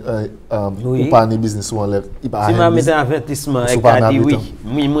parle ou pas ni business ou enlève il pas si m'a mettre un avertissement et qu'a dit oui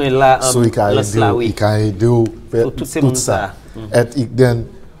moi là il can aider tout ça et then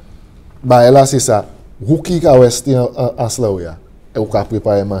bah là c'est ça rookie ka rester en Slawia et ou ka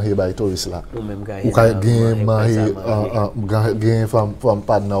préparer manger by tourist là ou ka gain manger gain femme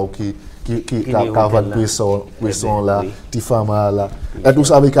partner qui ka va pression là ti femme là et tout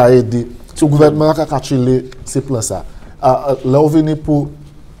ça avec ka aider so gouvernement ka chiller c'est plan ça là on vient pour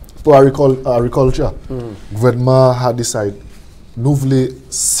agriculture. Gouvernement a décidé nous voulons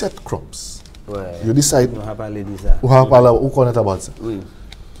 7 crops. You decide. On a parlé de ça. On a parlé. On connaît about ça.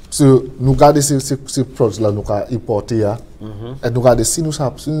 So nous gardons ces crops là nous avons importé et nous gardons si nous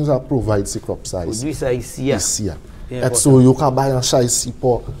avons provide ces crops ça ici. Produit ça ici. Et so you can buy and share ici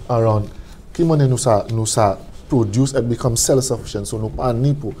pour around. Qui monnaie nous ça produce and become self-sufficient. So nous pas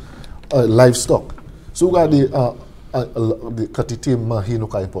ni pour livestock. So nous gardons the quantité mahi nous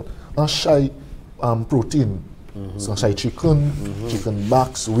import en chai protein so chai chicken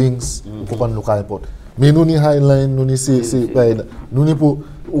backs wings nous comprendre nous import mais nous ni highline nous ni c'est nous ni pour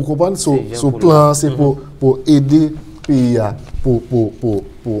vous comprendre so plan c'est pour aider pays pour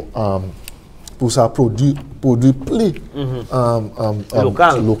ça produit plus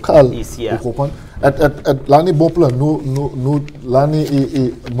local ici vous comprenez l'année bon plan nous l'année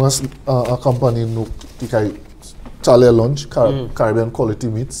et en compagnie nous qui challenge Caribbean quality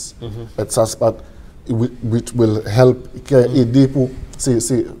meats at Saspat which will help aider pour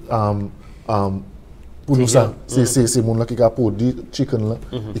pour nous ça c'est mon là qui a produit chicken là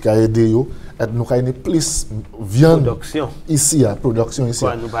qui a aidé yo et nous a une plus viande ici production ici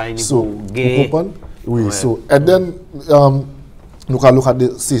so vous comprenez oui so and then nous allons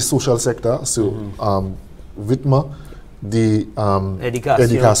regarder ces social sector so vêtements de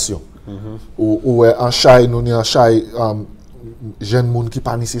éducation ou en chai nous ni en chai jeune monde qui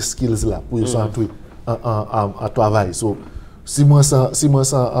pas ni ces skills là pour s'entrer à travail so si moi ça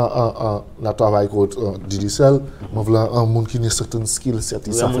la travail côté digital moi voilà un monde qui a certaines skills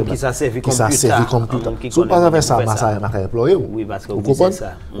certain ça fait qui ça servi computer so pas avec ça ça m'a employé oui parce que vous comprenez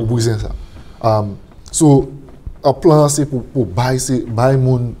ça vous brisez ça so un plan c'est pour buy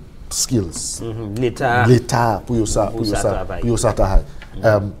mon skills l'état pour ça travail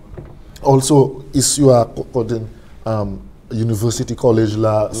also issue according university college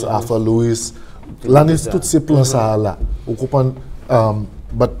là Arthur Lewis l'année toutes ces plans ça là vous comprenez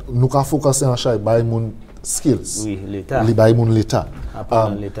but nous ca focuser en chai buy mon skills l'état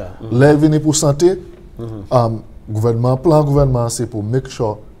les venir pour santé gouvernement c'est pour make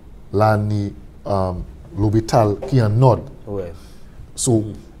sure l'année l'hôpital qui en nord so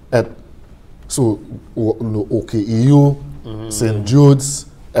OKEU St. Jude's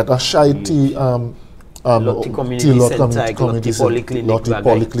et a charity L'autre community polyclinique. L'autre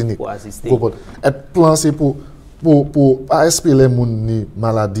polyclinique. Et plan c'est pour ASP les moun ni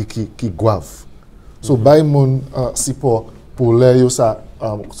maladie qui grave. So by moun support pour les ça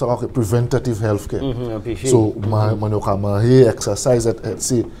preventative health care. So man ka manger, exercise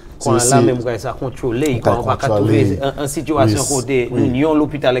c'est quand là même quand ça contrôler quand on va trouver en situation côté union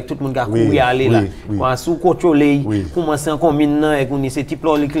l'hôpital avec tout le monde qui courir aller là quand sous contrôler commencer en commune et qu'on c'est type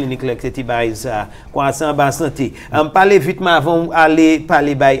clinique là c'est type ça quand ça en bonne santé parler vite mais avant aller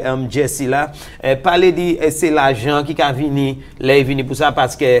parler by Jessie là parler dit c'est l'argent qui a venir pour ça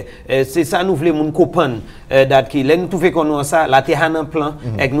parce que c'est ça nous voulons moun comprendre date qui là nous trouver qu'on ça la terre en plan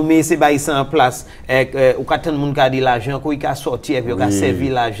et nous met ces bail ça en place et ou quand tout le monde a dit l'argent qu'on a sorti et puis on a servi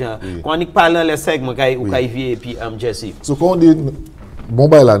l'argent. Quand on parle dans les segments, ou et puis Jesse. So quand on dit bon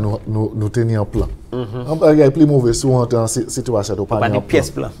bah là nous tenir en plan. On peut plus mauvais souvent dans situation de pas de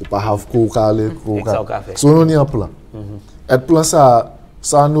pièce plan. Pas have ko calé ko. So nous ni en plan. Et plan ça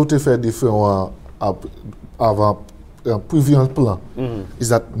nous te fait différent avant previous plan. Is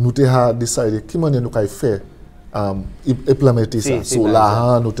that nous te ha décider qui manière nous kay faire implémenter ça. So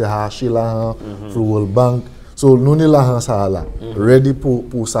là nous te ha acheter là pour World Bank. So nous ni là ça là ready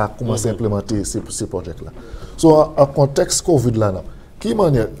pour ça commencer à implémenter ces projets là. So en contexte Covid là qui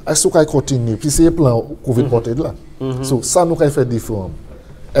manière est-ce qu'on continue puis c'est plan Covid porté là. So ça nous fait différent.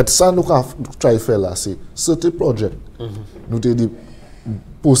 Et ça nous try faire là c'est ce projet. Nous te dit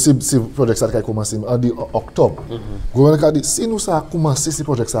possible ces projets ça qui commencer en octobre. Gouvernement a dit si nous ça commencer ces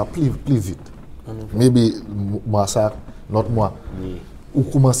projets ça plus vite. Maybe moi ça notre mois. Ou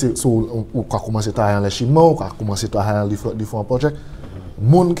commencer ou commencer à travailler en chimie, ou commencer à travailler dans différents projets.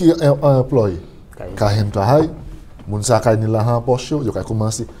 Moun qui est employé, quand il travaille, moun sa ka ni la en poche, yo ka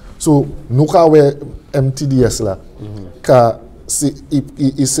commencer. So nous ka we MTDS là, ka c'est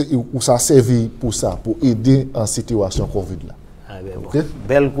ou ça servi pour ça, pour aider en situation Covid là. Okay.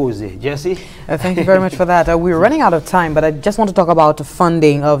 Belle cause. Jesse? Thank you very much for that. We're running out of time, but I just want to talk about the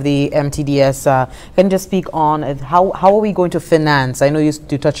funding of the MTDS. Can you just speak on how are we going to finance? I know you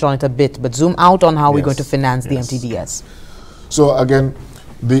touched on it a bit, but zoom out on how we're going to finance the MTDS. So again,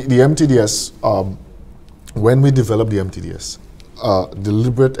 the MTDS, when we developed the MTDS,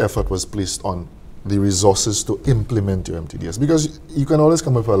 deliberate effort was placed on the resources to implement your MTDS, because you can always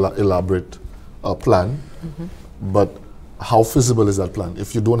come up with an elaborate plan, but how feasible is that plan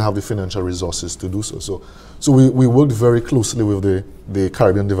if you don't have the financial resources to do so? So we worked very closely with the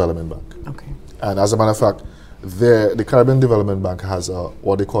Caribbean Development Bank. Okay. And as a matter of fact, the Caribbean Development Bank has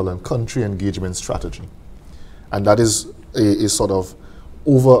what they call a country engagement strategy. And that is a sort of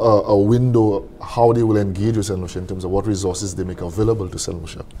over a window how they will engage with St. Lucia in terms of what resources they make available to St.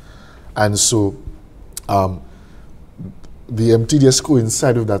 Lucia. And so the MTDS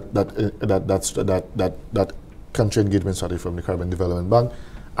coincide with that country engagement strategy from the Caribbean Development Bank,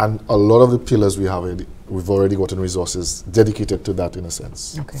 and a lot of the pillars we've already gotten resources dedicated to that in a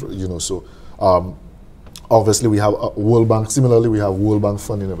sense. Okay. So obviously we have World Bank. Similarly, we have World Bank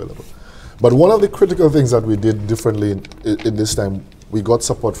funding available. But one of the critical things that we did differently in this time, we got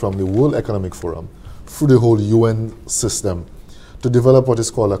support from the World Economic Forum through the whole UN system to develop what is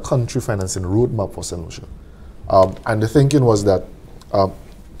called a country financing roadmap for St. Lucia. And the thinking was that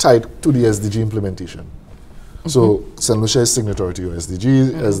tied to the SDG implementation. So St. Lucia is signatory to your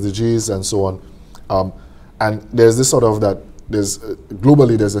SDGs and so on. And there's this sort of that,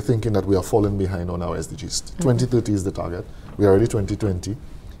 globally there's a thinking that we are falling behind on our SDGs. 2030 is the target. We are already 2020.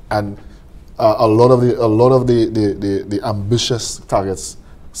 And a lot of the ambitious targets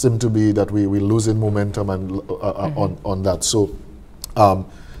seem to be that we're losing momentum and on that. So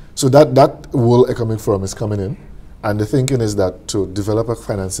that World Economic Forum is coming in, and the thinking is that to develop a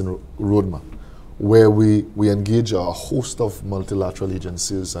financing roadmap where we engage a host of multilateral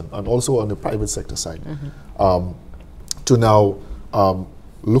agencies and also on the private sector side to now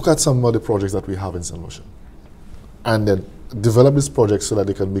look at some of the projects that we have in St. Lucia and then develop these projects so that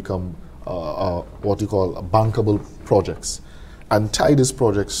they can become what you call bankable projects, and tie these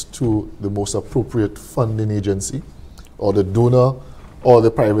projects to the most appropriate funding agency or the donor or the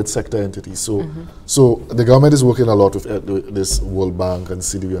private sector entity. So the government is working a lot with this World Bank and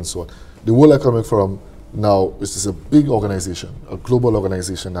CDB and so on. The World Economic Forum now is a big organization, a global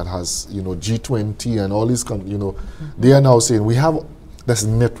organization that has, G20 and all these, they are now saying we have this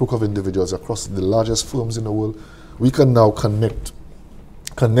network of individuals across the largest firms in the world. We can now connect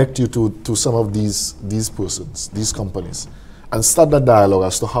you to some of these persons, these companies, and start that dialogue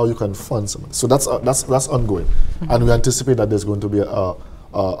as to how you can fund someone. So that's ongoing, and we anticipate that there's going to be a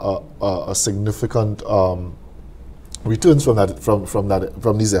significant returns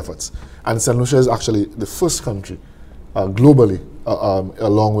from these efforts. And St. Lucia is actually the first country globally,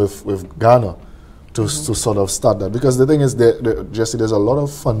 along with Ghana, to sort of start that. Because the thing is, Jesse, there's a lot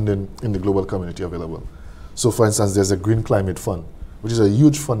of funding in the global community available. So, for instance, there's a Green Climate Fund, which is a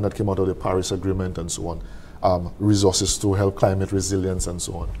huge fund that came out of the Paris Agreement and so on, resources to help climate resilience and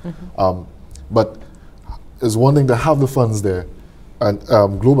so on. But it's one thing to have the funds there and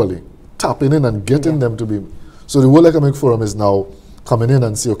globally, tapping in and getting them to be. So the World Economic Forum is now coming in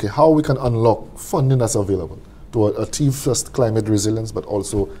and say, okay, how we can unlock funding that's available to achieve first climate resilience, but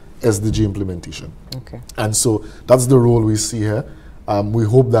also SDG implementation. Okay. And so that's the role we see here. We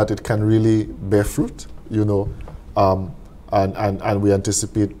hope that it can really bear fruit, you know, and we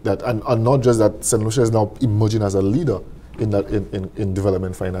anticipate that, and not just that, St. Lucia is now emerging as a leader in that in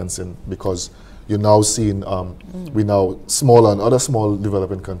development financing, because you're now seeing we now smaller and other small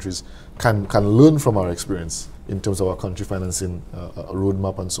developing countries can learn from our experience in terms of our country financing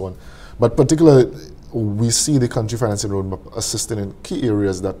roadmap and so on. But particularly, we see the country financing roadmap assisting in key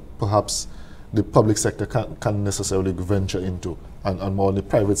areas that perhaps the public sector can't necessarily venture into, and more on the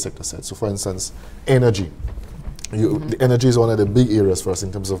private sector side. So, for instance, energy. The energy is one of the big areas for us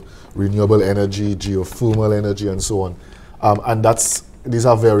in terms of renewable energy, geothermal energy, and so on. And these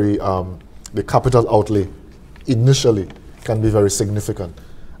are very, the capital outlay initially can be very significant.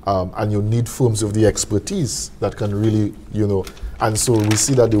 And you need firms with the expertise that can really, you know, and so we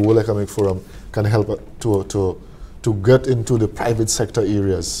see that the World Economic Forum can help to get into the private sector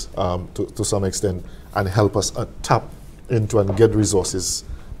areas to some extent and help us tap into and get resources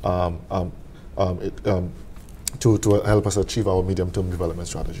to help us achieve our medium-term development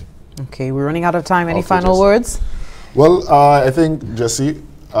strategy. Okay, we're running out of time. Any final words? Well, I think, Jesse,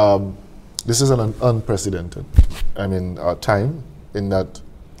 this is an unprecedented, time in that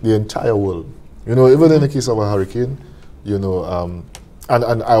the entire world, you know, even in the case of a hurricane, you know,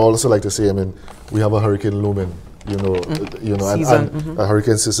 and I also like to say, we have a hurricane looming, and a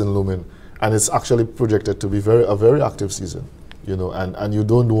hurricane season looming, and it's actually projected to be a very active season, you know, and you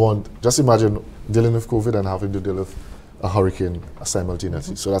don't want, just imagine dealing with COVID and having to deal with a hurricane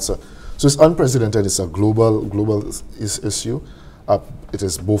simultaneously. So so it's unprecedented. It's a global issue. It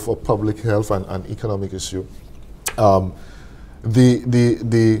is both a public health and economic issue.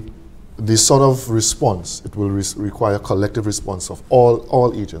 The sort of response, it will require collective response of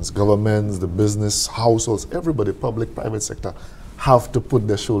all agents, governments, the business, households, everybody, public, private sector, have to put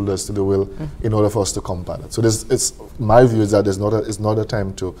their shoulders to the wheel in order for us to combat it. So my view is that it's not a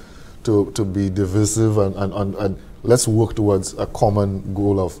time to be divisive and let's work towards a common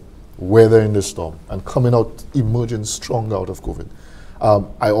goal of weathering the storm and coming out, emerging stronger out of COVID.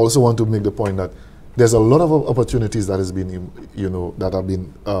 I also want to make the point that there's a lot of opportunities that has been, that have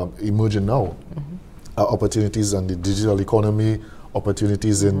been emerging now. Opportunities in the digital economy,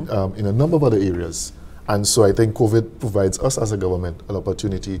 opportunities in a number of other areas. And so I think COVID provides us as a government an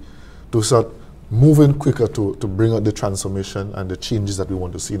opportunity to start moving quicker to bring out the transformation and the changes that we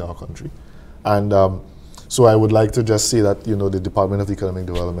want to see in our country. And so I would like to just say that, the Department of Economic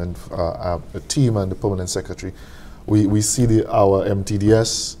Development, the team and the Permanent Secretary, we see our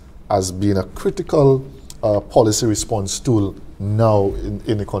MTDS as being a critical policy response tool now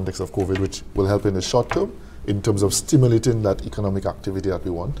in the context of COVID, which will help in the short term in terms of stimulating that economic activity that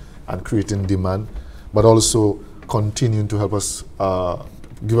we want and creating demand, but also continuing to help us,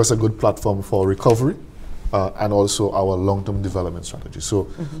 give us a good platform for recovery and also our long-term development strategy. So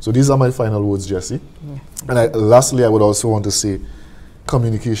these are my final words, Jesse. Yeah. And lastly, I would also want to say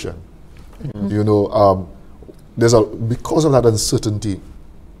communication. Because of that uncertainty,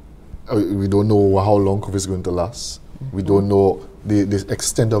 we don't know how long COVID is going to last. We don't know the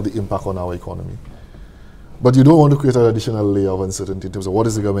extent of the impact on our economy. But you don't want to create an additional layer of uncertainty in terms of what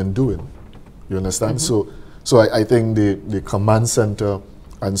is the government doing. You understand? So I think the command center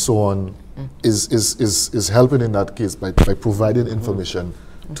and so on is helping in that case by providing information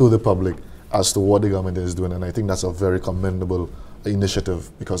to the public as to what the government is doing. And I think that's a very commendable initiative,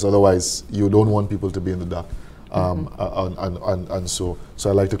 because otherwise you don't want people to be in the dark. And so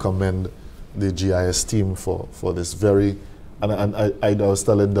I'd like to commend the GIS team for this very, and I was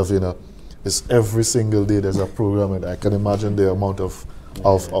telling Davina, it's every single day there's a program, and I can imagine the amount of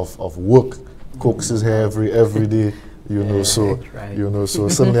work. Cooks is here every day, so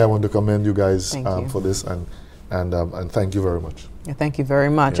certainly I want to commend you guys for this, and thank you very much. Thank you very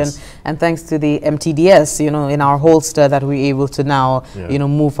much. Yes. And thanks to the MTDS, in our holster that we're able to now,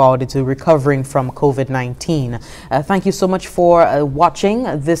 move forward into recovering from COVID-19. Thank you so much for watching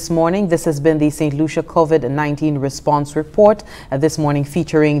this morning. This has been the St. Lucia COVID-19 Response Report, this morning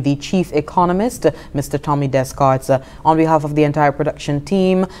featuring the Chief Economist, Mr. Tommy Descartes. On behalf of the entire production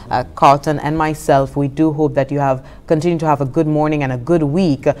team, Carlton and myself, we do hope that you continue to have a good morning and a good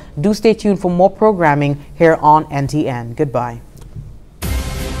week. Do stay tuned for more programming here on NTN. Goodbye.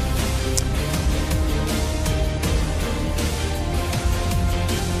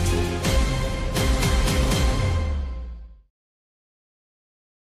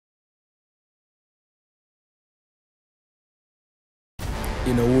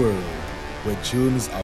 In a world where June is